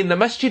lounge or in the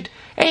masjid?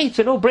 Hey, it's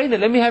a no-brainer.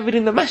 Let me have it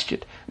in the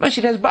masjid.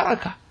 Masjid has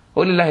barakah.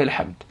 Walillahi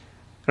alhamd.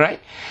 Right?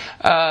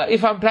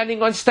 If I'm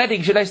planning on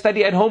studying, should I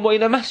study at home or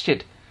in a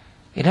masjid?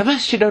 In a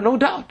masjid, no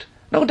doubt.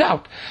 No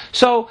doubt.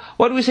 So,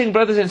 what we're saying,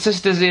 brothers and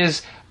sisters,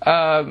 is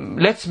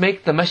let's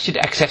make the masjid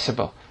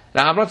accessible.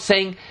 Now, I'm not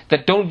saying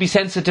that don't be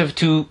sensitive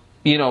to,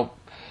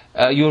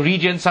 your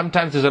region,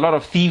 sometimes there's a lot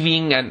of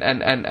thieving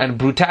and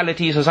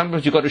brutality, so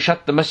sometimes you've got to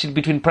shut the masjid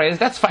between prayers.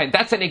 That's fine.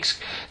 That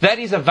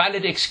is a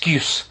valid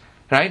excuse,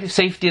 right?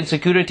 Safety and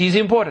security is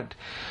important.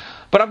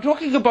 But I'm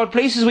talking about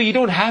places where you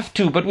don't have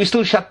to, but we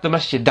still shut the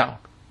masjid down.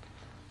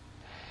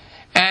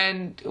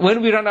 And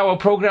when we run our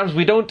programs,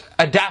 we don't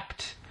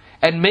adapt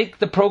and make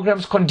the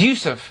programs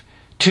conducive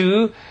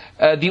to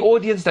the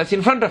audience that's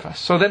in front of us.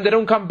 So then they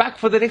don't come back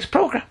for the next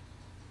program.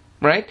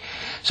 Right?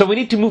 So we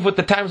need to move with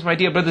the times, my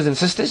dear brothers and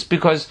sisters,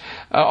 because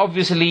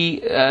obviously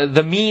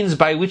the means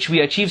by which we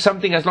achieve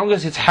something, as long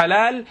as it's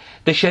halal,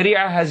 the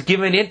Sharia has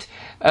given it,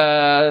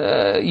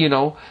 the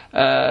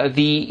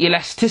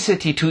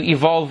elasticity to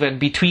evolve and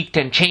be tweaked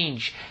and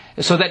change,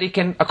 so that it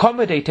can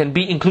accommodate and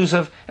be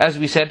inclusive, as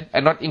we said,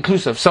 and not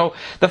inclusive. So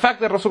the fact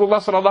that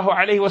Rasulullah sallallahu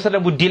alaihi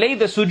wasallam would delay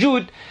the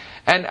sujood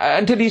and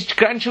until his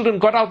grandchildren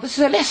got out, this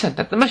is a lesson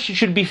that the masjid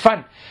should be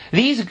fun.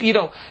 These,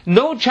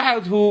 no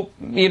child who,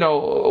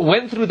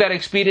 went through that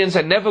experience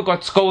and never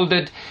got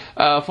scolded,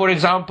 for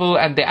example,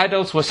 and the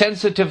adults were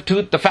sensitive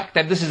to the fact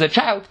that this is a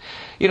child,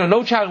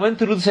 no child went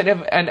through this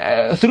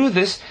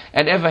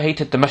and ever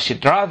hated the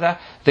masjid. Rather,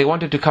 they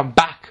wanted to come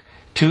back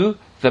to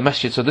the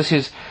masjid. So this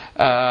is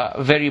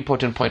a very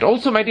important point.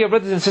 Also, my dear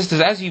brothers and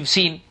sisters, as you've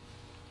seen,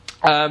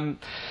 Rasulullah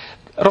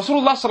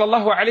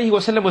sallallahu alaihi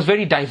wasallam was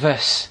very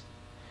diverse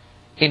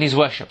in his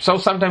worship. So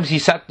sometimes he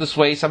sat this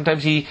way,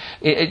 sometimes he,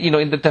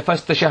 in the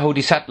first tashahhud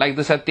he sat like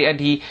this, at the end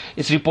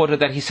it's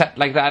reported that he sat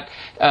like that.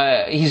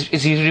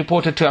 He's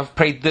reported to have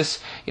prayed this.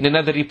 In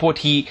another report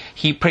he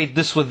prayed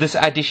this with this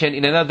addition.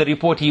 In another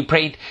report he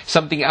prayed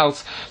something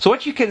else. So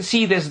what you can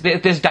see, there's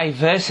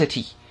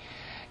diversity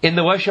in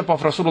the worship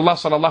of Rasulullah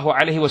sallallahu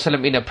alaihi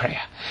wasallam in a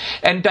prayer.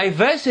 And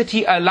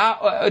diversity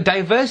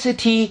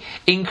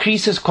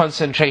increases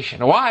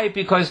concentration. Why?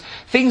 Because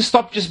things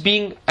stop just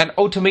being an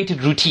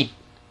automated routine.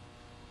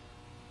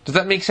 Does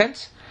that make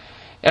sense?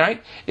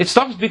 Alright? It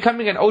stops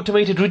becoming an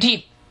automated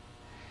routine.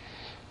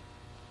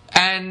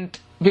 And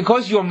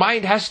because your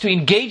mind has to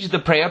engage the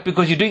prayer,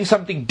 because you're doing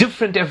something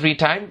different every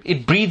time,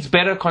 it breeds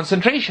better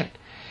concentration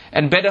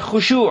and better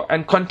khushu'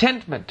 and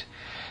contentment.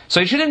 So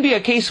it shouldn't be a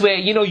case where,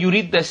 you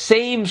read the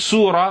same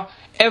surah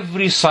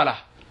every salah.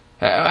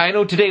 I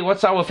know today,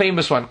 what's our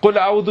famous one? قُلْ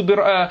أَعُوذُ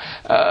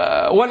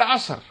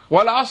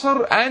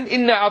وَالْعَصْرِ and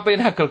إِنَّا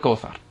أَعْطَيْنَاكَ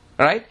الْكَوْثَرِ.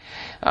 Right?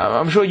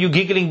 I'm sure you're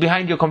giggling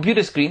behind your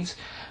computer screens.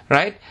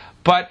 Right?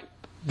 But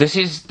this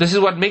is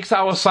what makes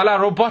our salah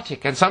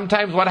robotic. And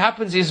sometimes what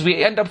happens is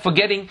we end up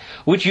forgetting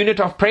which unit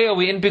of prayer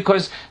we're in,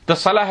 because the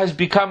salah has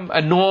become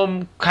a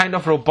norm, kind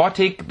of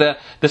robotic. The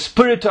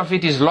spirit of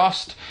it is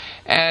lost.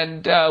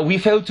 And we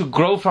fail to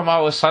grow from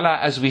our salah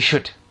as we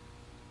should.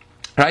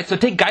 Right? So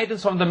take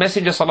guidance from the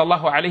Messenger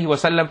sallallahu alaihi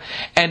wasallam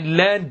and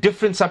learn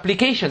different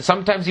supplications.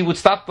 Sometimes he would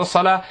start the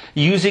salah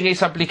using a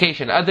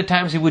supplication. Other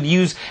times he would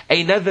use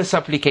another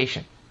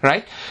supplication.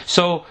 Right?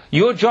 So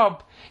your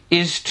job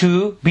is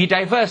to be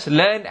diverse.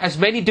 Learn as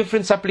many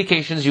different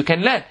supplications you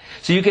can learn.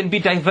 So you can be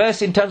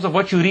diverse in terms of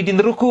what you read in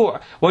the ruku',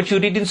 what you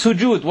read in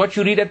sujood, what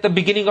you read at the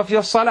beginning of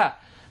your salah.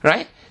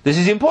 Right? This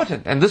is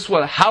important. And this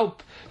will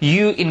help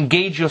you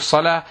engage your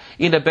salah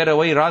in a better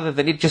way, rather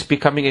than it just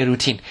becoming a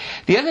routine.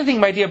 The other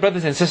thing, my dear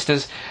brothers and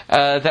sisters,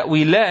 that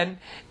we learn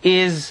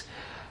is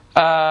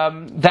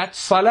that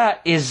salah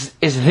is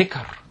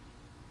dhikr.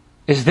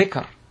 Is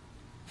dhikr.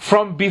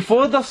 From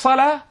before the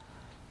salah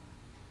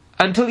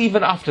until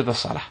even after the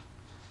salah.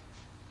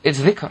 It's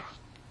dhikr.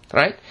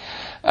 Right?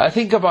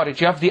 Think about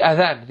it. You have the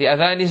adhan. The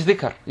adhan is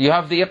dhikr. You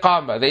have the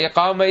iqamah. The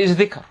iqamah is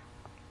dhikr.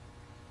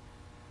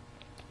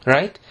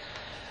 Right?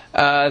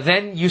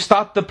 Then you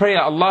start the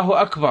prayer, Allahu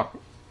Akbar.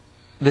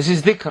 This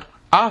is dhikr.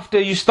 After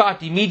you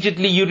start,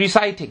 immediately you're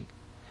reciting.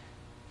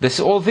 This is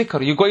all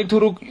dhikr. You go into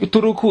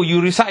ruku,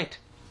 you recite.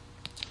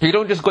 You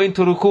don't just go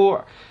into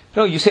ruku'.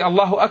 No, you say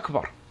Allahu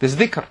Akbar. There's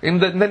dhikr.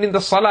 Then in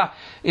the salah,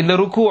 in the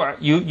ruku',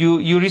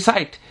 you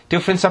recite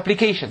different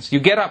supplications. You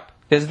get up,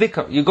 there's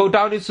dhikr. You go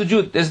down in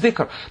sujood, there's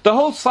dhikr. The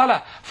whole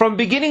salah, from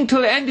beginning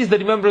till the end, is the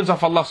remembrance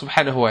of Allah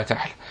subhanahu wa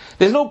ta'ala.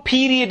 There's no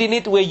period in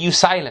it where you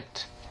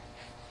silent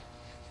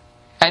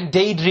and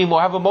daydream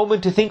or have a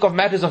moment to think of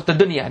matters of the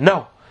dunya.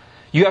 No.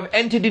 You have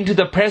entered into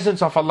the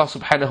presence of Allah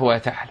subhanahu wa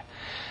ta'ala.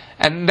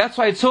 And that's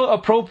why it's so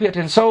appropriate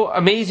and so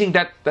amazing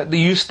that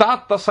you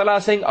start the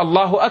salah saying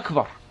Allahu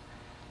Akbar.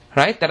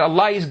 Right? That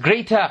Allah is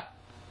greater.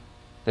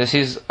 This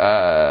is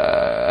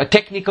a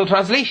technical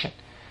translation.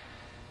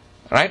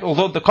 Right?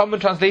 Although the common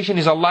translation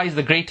is Allah is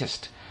the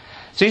greatest.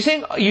 So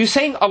you're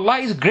saying Allah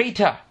is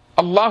greater.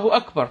 Allahu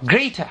Akbar.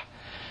 Greater.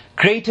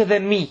 Greater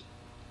than me.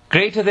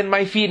 Greater than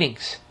my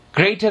feelings.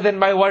 Greater than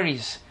my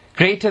worries.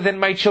 Greater than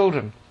my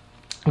children.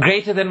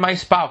 Greater than my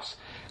spouse.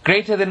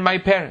 Greater than my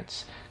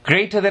parents.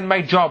 Greater than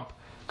my job.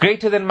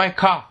 Greater than my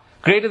car.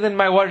 Greater than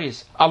my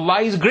worries.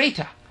 Allah is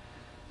greater.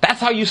 That's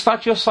how you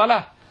start your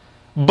salah.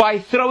 By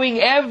throwing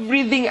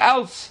everything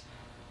else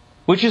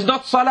which is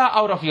not salah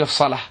out of your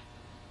salah.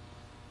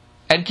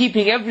 And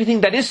keeping everything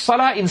that is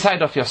salah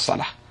inside of your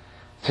salah.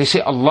 So you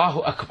say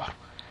Allahu Akbar.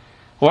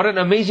 What an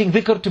amazing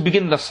dhikr to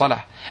begin the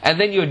salah. And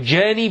then your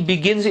journey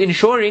begins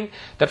ensuring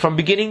that from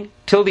beginning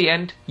till the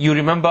end, you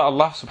remember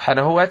Allah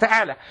subhanahu wa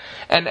ta'ala.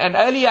 And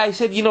earlier I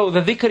said, the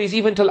dhikr is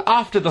even till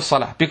after the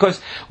salah.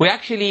 Because we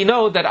actually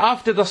know that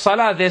after the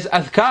salah there's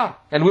adhkar.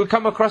 And we'll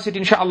come across it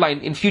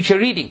inshaAllah in future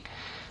reading.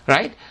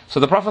 Right?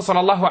 So the Prophet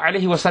sallallahu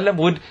alaihi wasallam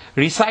would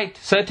recite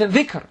certain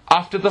dhikr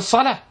after the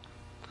salah.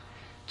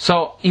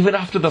 So even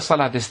after the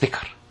salah there's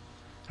dhikr.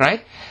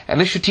 Right?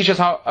 And this should teach us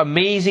how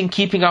amazing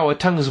keeping our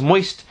tongues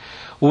moist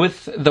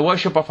with the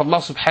worship of Allah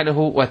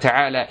subhanahu wa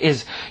ta'ala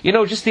is.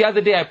 Just the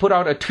other day I put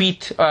out a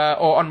tweet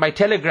or on my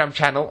Telegram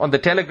channel, on the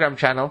Telegram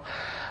channel.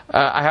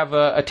 I have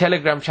a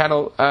Telegram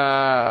channel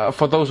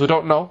for those who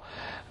don't know.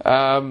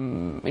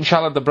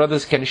 Inshallah the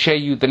brothers can share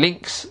you the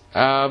links.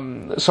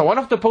 So one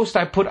of the posts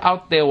I put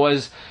out there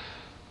was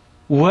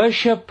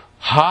worship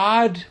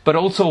hard but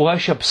also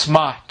worship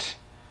smart.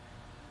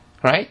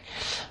 Right?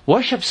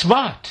 Worship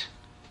smart.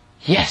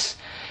 Yes.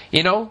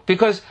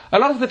 Because a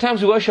lot of the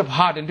times we worship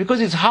hard, and because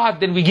it's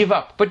hard, then we give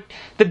up. But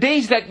the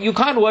days that you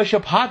can't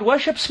worship hard,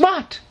 worship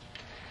smart.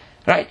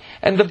 Right?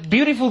 And the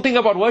beautiful thing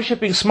about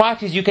worshipping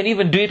smart is you can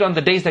even do it on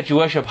the days that you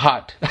worship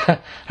hard.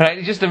 Right?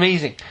 It's just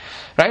amazing.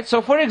 Right?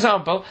 So for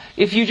example,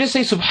 if you just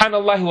say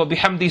Subhanallah wa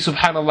bihamdi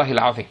Subhanallah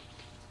al-azim.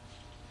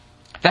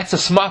 That's a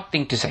smart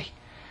thing to say.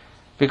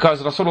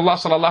 Because Rasulullah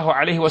sallallahu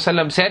alaihi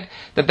wasallam said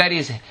that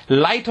is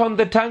light on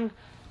the tongue,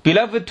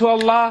 beloved to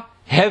Allah,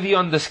 heavy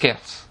on the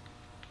scales.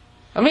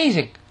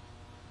 Amazing.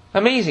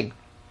 Amazing.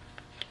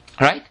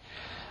 Right?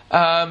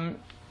 That's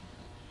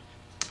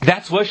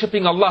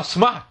worshipping Allah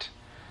smart.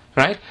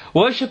 Right?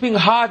 Worshipping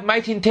hard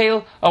might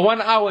entail a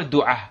 1 hour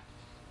dua.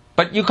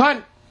 But you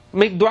can't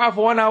make dua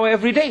for 1 hour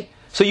every day.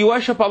 So you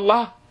worship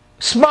Allah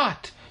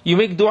smart. You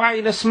make dua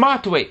in a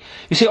smart way.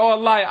 You say, oh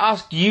Allah, I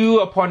ask you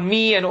upon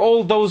me and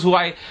all those who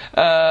I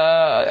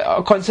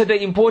consider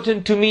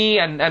important to me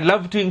and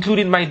love to include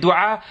in my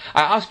dua.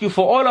 I ask you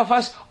for all of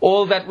us,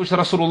 all that which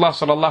Rasulullah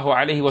sallallahu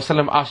alaihi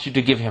wasallam asked you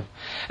to give him.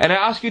 And I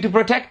ask you to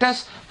protect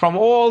us from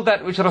all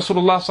that which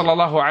Rasulullah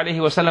sallallahu alaihi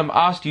wasallam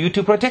asked you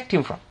to protect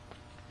him from.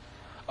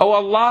 Oh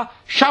Allah,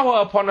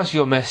 shower upon us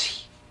your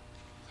mercy.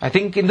 I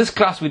think in this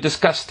class we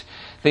discussed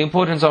the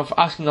importance of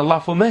asking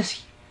Allah for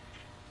mercy.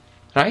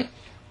 Right?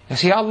 I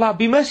say, Allah,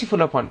 be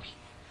merciful upon me.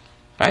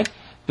 Right?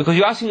 Because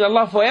you're asking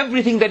Allah for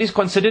everything that is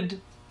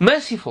considered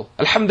merciful.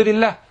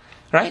 Alhamdulillah.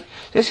 Right?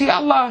 They say,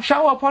 Allah,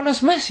 shower upon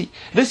us mercy.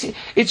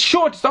 It's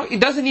short, it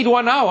doesn't need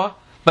 1 hour,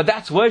 but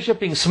that's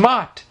worshipping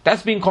smart.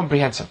 That's being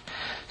comprehensive.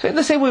 So in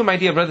the same way, my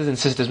dear brothers and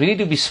sisters, we need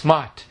to be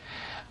smart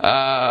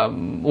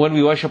when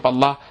we worship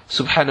Allah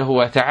subhanahu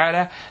wa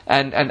ta'ala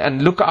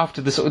and look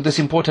after this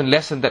important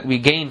lesson that we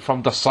gain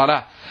from the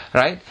salah.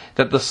 Right?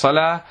 That the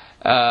salah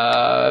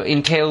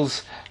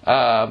entails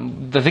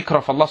the dhikr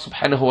of Allah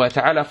subhanahu wa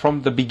ta'ala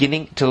from the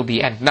beginning till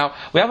the end. Now,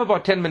 we have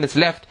about 10 minutes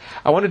left.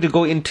 I wanted to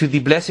go into the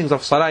blessings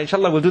of salah.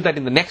 Inshallah, we'll do that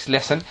in the next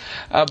lesson.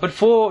 But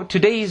for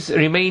today's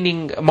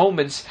remaining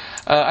moments,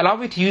 allow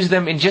me to use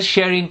them in just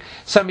sharing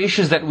some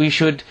issues that we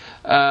should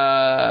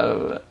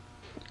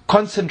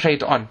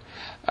concentrate on.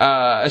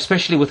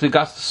 Especially with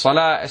regards to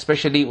salah,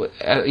 especially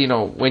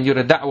when you're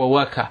a da'wah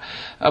worker.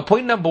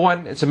 Point number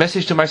one, it's a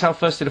message to myself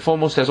first and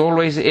foremost, as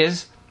always,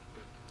 is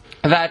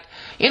that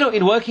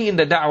in working in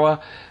the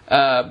da'wah,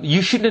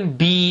 you shouldn't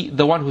be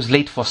the one who's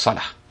late for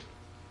salah.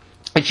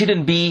 It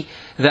shouldn't be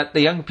that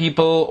the young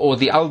people or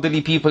the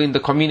elderly people in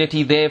the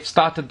community, they've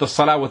started the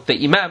salah with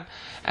the imam,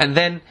 and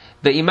then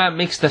the imam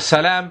makes the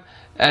salam,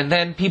 and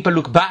then people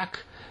look back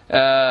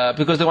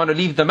because they want to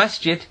leave the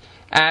masjid,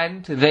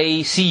 and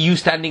they see you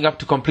standing up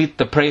to complete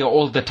the prayer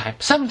all the time.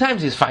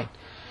 Sometimes it's fine,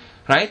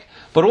 right?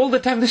 But all the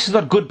time, this is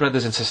not good,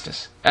 brothers and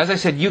sisters. As I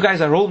said, you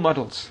guys are role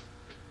models.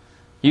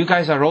 You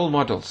guys are role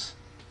models,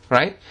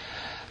 right?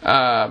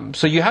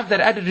 So you have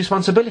that added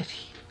responsibility.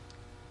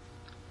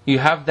 You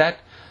have that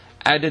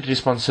added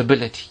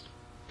responsibility,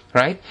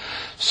 right?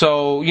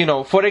 So,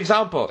 for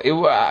example,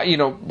 I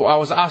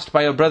was asked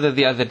by a brother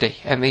the other day,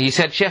 and he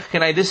said, Sheikh,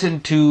 can I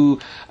listen to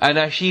a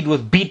nasheed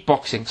with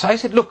beatboxing? So I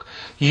said, look,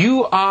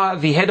 you are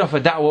the head of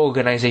a da'wah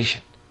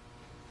organization,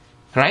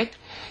 right?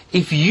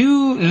 If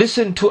you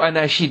listen to a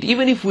nasheed,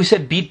 even if we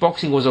said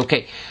beatboxing was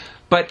okay,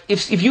 but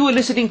if you were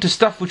listening to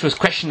stuff which was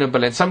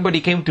questionable and somebody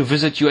came to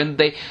visit you and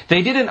they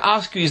didn't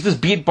ask you, is this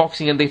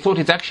beatboxing, and they thought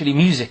it's actually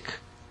music,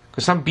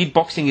 because some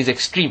beatboxing is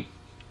extreme,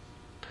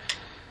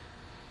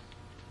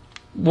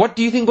 what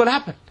do you think will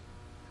happen?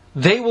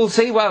 They will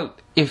say, well,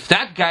 if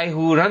that guy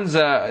who runs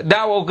a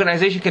da'wah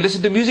organization can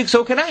listen to music,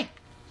 so can I.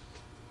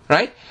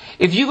 Right?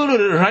 If you're going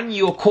to run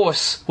your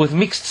course with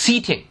mixed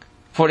seating,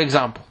 for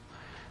example,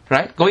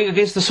 right, going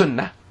against the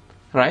sunnah,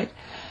 right,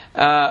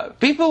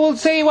 people will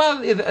say,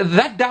 well,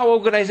 that da'wah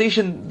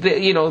organization,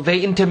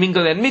 they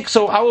intermingle and mix,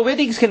 so our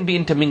weddings can be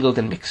intermingled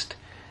and mixed.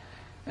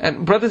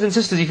 And brothers and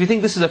sisters, if you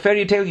think this is a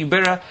fairy tale, you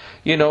better,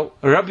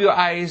 rub your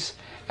eyes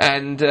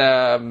and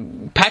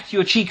pat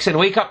your cheeks and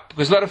wake up,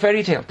 because it's not a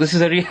fairy tale. This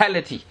is a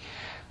reality.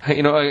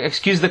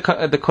 Excuse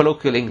the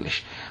colloquial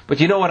English, but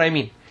you know what I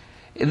mean.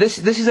 This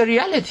is a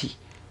reality.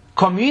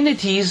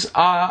 Communities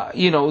are,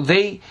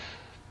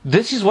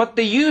 this is what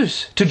they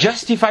use to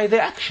justify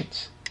their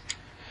actions.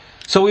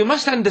 So we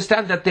must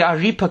understand that there are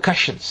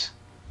repercussions.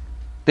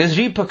 There's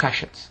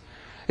repercussions.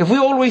 If we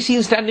always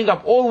see standing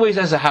up always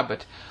as a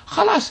habit,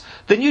 khalas,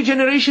 the new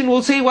generation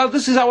will say, well,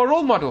 this is our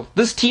role model.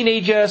 This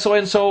teenager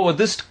so-and-so, or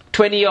this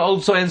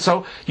 20-year-old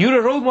so-and-so, you're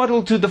a role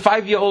model to the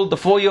 5-year-old, the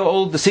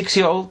 4-year-old, the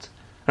 6-year-old,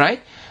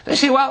 right? They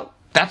say, well,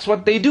 that's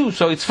what they do,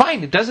 so it's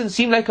fine. It doesn't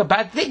seem like a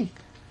bad thing.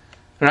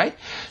 Right?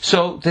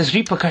 So there's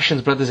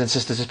repercussions, brothers and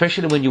sisters,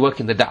 especially when you work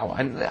in the da'wah.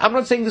 And I'm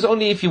not saying this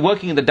only if you're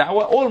working in the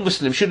da'wah. All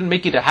Muslims shouldn't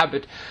make it a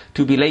habit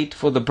to be late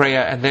for the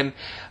prayer and then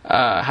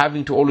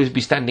having to always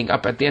be standing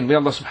up at the end. May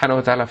Allah subhanahu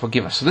wa ta'ala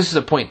forgive us. So this is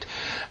a point.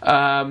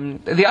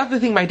 The other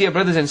thing, my dear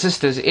brothers and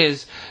sisters,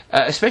 is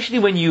especially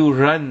when you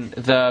run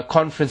the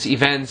conference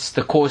events,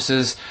 the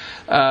courses,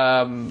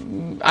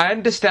 I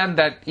understand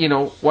that,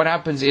 what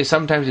happens is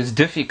sometimes it's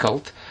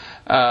difficult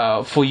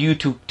for you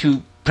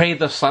to pray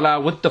the salah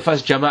with the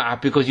first jama'ah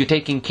because you're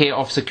taking care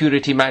of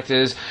security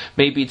matters.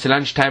 Maybe it's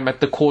lunchtime at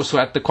the course or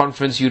at the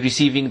conference, you're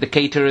receiving the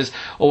caterers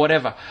or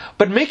whatever.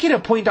 But make it a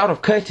point out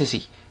of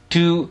courtesy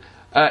to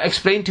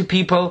explain to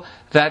people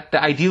that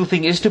the ideal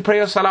thing is to pray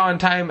your salah on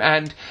time,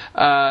 and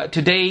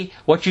today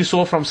what you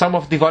saw from some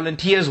of the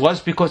volunteers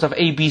was because of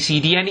A, B, C,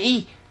 D and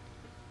E.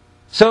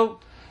 So,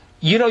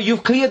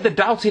 you've cleared the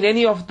doubts in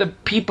any of the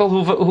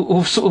people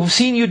who've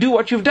seen you do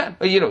what you've done,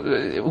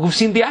 who've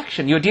seen the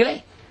action, your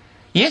delay.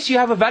 Yes, you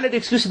have a valid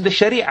excuse in the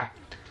Sharia,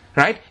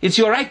 right? It's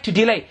your right to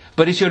delay,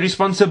 but it's your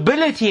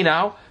responsibility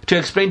now to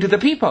explain to the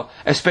people,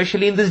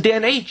 especially in this day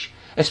and age,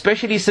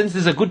 especially since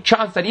there's a good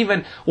chance that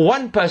even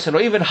one person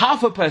or even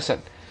half a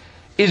person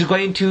is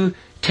going to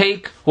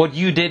take what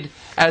you did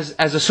as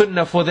a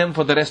sunnah for them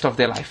for the rest of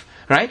their life,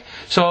 right?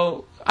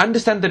 So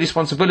understand the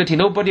responsibility.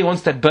 Nobody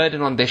wants that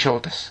burden on their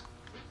shoulders.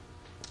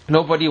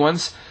 Nobody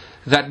wants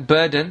that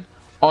burden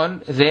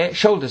on their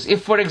shoulders.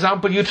 If, for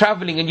example, you're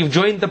traveling and you've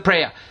joined the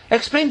prayer,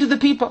 explain to the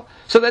people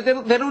so that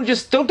they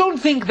don't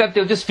think that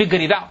they'll just figure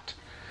it out,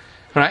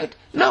 right?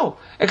 No,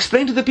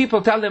 explain to the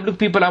people. Tell them, look,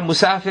 people, I'm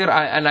musafir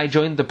and I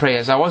joined the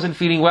prayers. I wasn't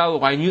feeling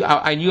well. I knew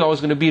I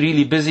was going to be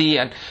really busy,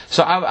 and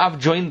so I've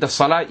joined the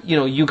salah.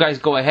 You guys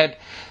go ahead,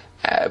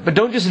 but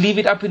don't just leave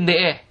it up in the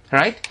air,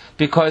 right?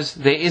 Because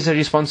there is a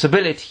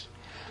responsibility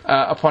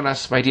upon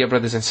us, my dear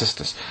brothers and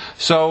sisters.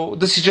 So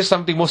this is just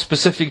something more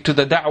specific to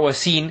the da'wah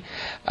scene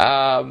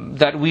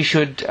that we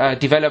should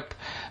develop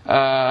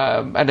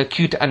an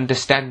acute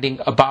understanding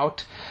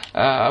about,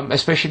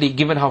 especially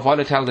given how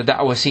volatile the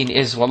da'wah scene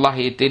is.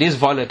 Wallahi, it is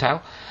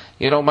volatile.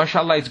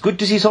 Mashallah, it's good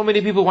to see so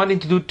many people wanting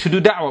to do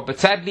da'wah, but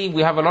sadly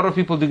we have a lot of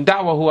people doing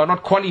da'wah who are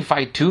not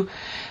qualified to,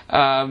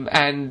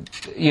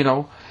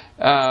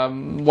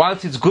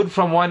 whilst it's good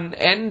from one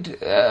end,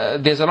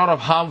 there's a lot of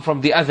harm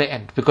from the other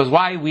end. Because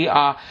why? We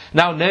are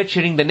now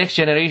nurturing the next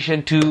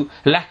generation to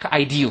lack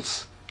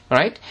ideals,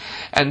 right?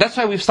 And that's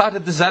why we've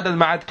started the Zad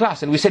al-Ma'ad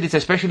class, and we said it's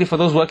especially for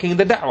those working in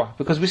the da'wah,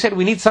 because we said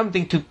we need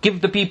something to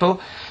give the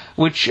people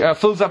which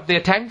fills up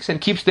their tanks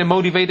and keeps them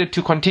motivated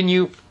to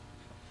continue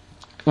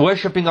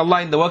worshipping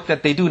Allah in the work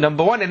that they do,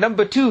 number one, and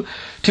number two,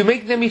 to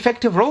make them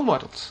effective role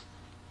models.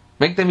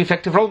 Make them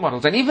effective role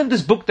models. And even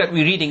this book that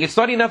we're reading, it's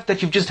not enough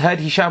that you've just heard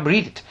Hisham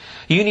read it.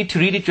 You need to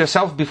read it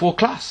yourself before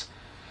class.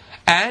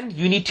 And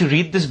you need to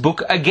read this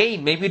book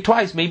again, maybe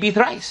twice, maybe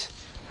thrice.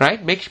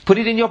 Right? Put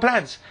it in your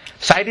plans.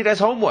 Cite it as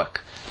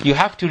homework. You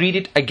have to read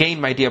it again,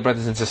 my dear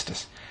brothers and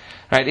sisters.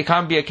 Right? It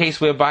can't be a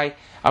case whereby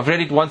I've read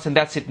it once and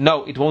that's it.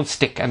 No, it won't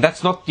stick. And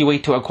that's not the way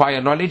to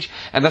acquire knowledge,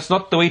 and that's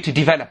not the way to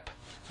develop.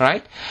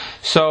 Right?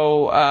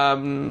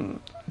 So,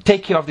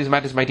 take care of these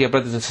matters, my dear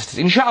brothers and sisters.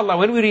 Inshallah,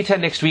 when we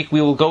return next week,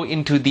 we will go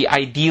into the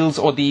ideals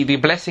or the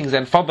blessings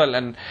and fadl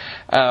and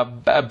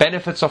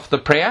benefits of the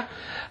prayer,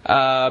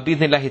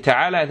 bi'idhnillahi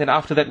ta'ala, and then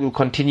after that we'll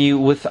continue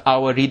with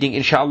our reading,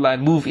 inshallah,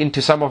 and move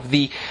into some of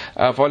the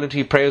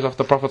voluntary prayers of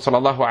the Prophet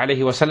sallallahu alaihi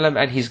wasallam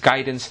and his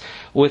guidance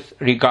with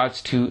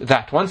regards to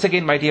that. Once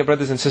again, my dear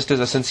brothers and sisters,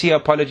 a sincere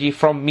apology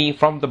from me,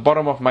 from the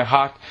bottom of my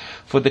heart,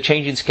 for the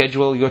change in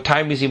schedule. Your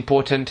time is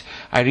important.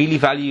 I really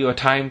value your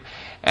time.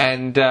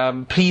 And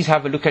please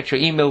have a look at your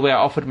email where I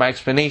offered my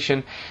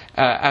explanation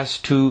as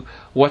to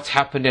what's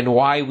happened and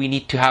why we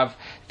need to have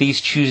these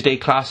Tuesday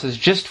classes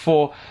just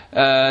for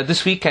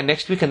this week and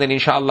next week, and then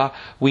inshallah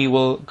we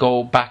will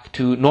go back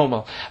to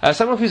normal.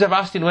 Some of you have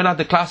asked when are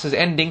the classes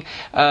ending.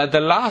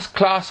 The last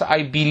class,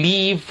 I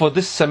believe, for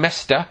this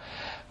semester,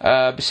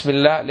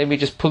 Bismillah, let me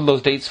just pull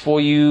those dates for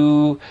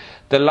you.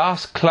 The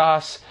last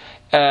class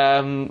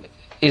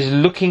is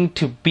looking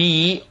to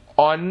be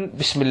on,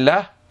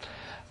 Bismillah,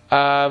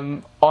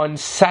 on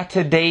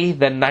Saturday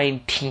the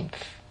 19th.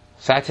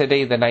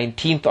 Saturday the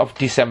 19th of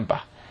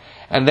December.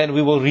 And then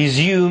we will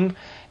resume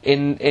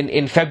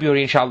in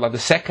February, inshallah, the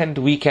second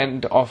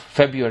weekend of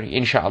February,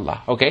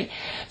 inshallah. Okay?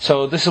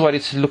 So this is what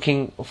it's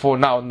looking for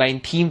now,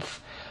 19th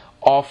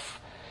of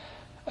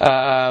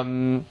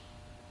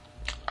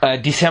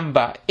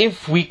December.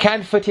 If we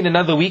can fit in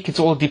another week, it's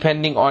all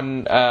depending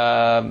on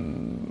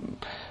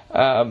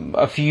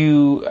a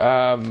few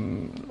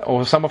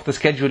or some of the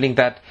scheduling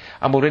that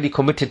I'm already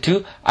committed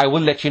to, I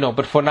will let you know.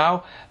 But for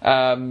now,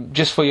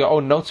 just for your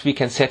own notes, we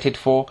can set it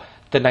for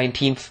the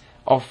 19th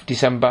of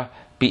December,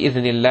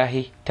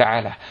 bi'idhnillahi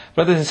ta'ala.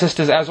 Brothers and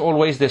sisters, as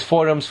always, there's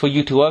forums for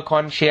you to work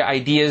on, share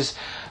ideas,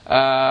 in,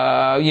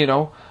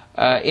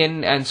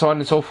 and so on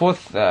and so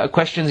forth.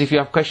 Questions, if you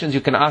have questions,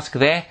 you can ask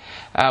there.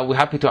 We're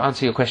happy to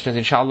answer your questions,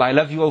 inshallah. I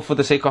love you all for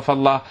the sake of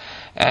Allah,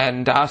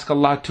 and ask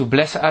Allah to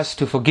bless us,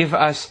 to forgive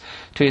us,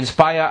 to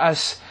inspire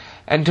us,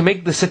 and to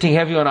make the sitting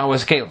heavy on our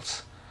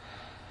scales.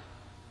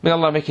 May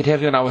Allah make it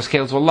heavy on our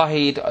scales.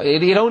 Wallahi,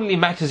 it only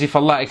matters if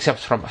Allah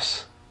accepts from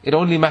us. It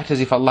only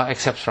matters if Allah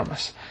accepts from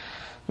us.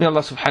 May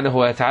Allah subhanahu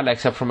wa ta'ala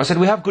accept from us. And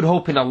we have good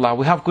hope in Allah.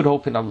 We have good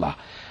hope in Allah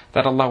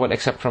that Allah will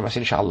accept from us,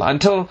 inshallah.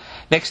 Until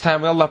next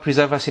time, may Allah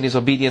preserve us in His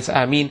obedience.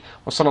 Ameen.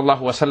 Wa sallallahu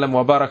wa sallam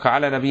wa baraka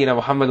ala nabiyyina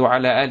Muhammad wa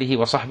ala alihi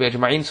wa sahbihi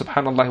ajma'in.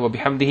 Subhanallah wa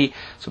bihamdihi.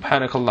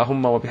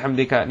 Subhanakallahumma wa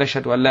bihamdika.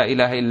 Nashhadu an la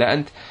ilaha illa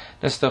ant.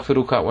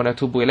 Nastaghfiruka wa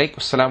natubu ilayk.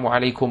 Wassalamu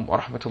alaikum wa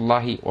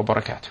rahmatullahi wa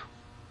barakatuh.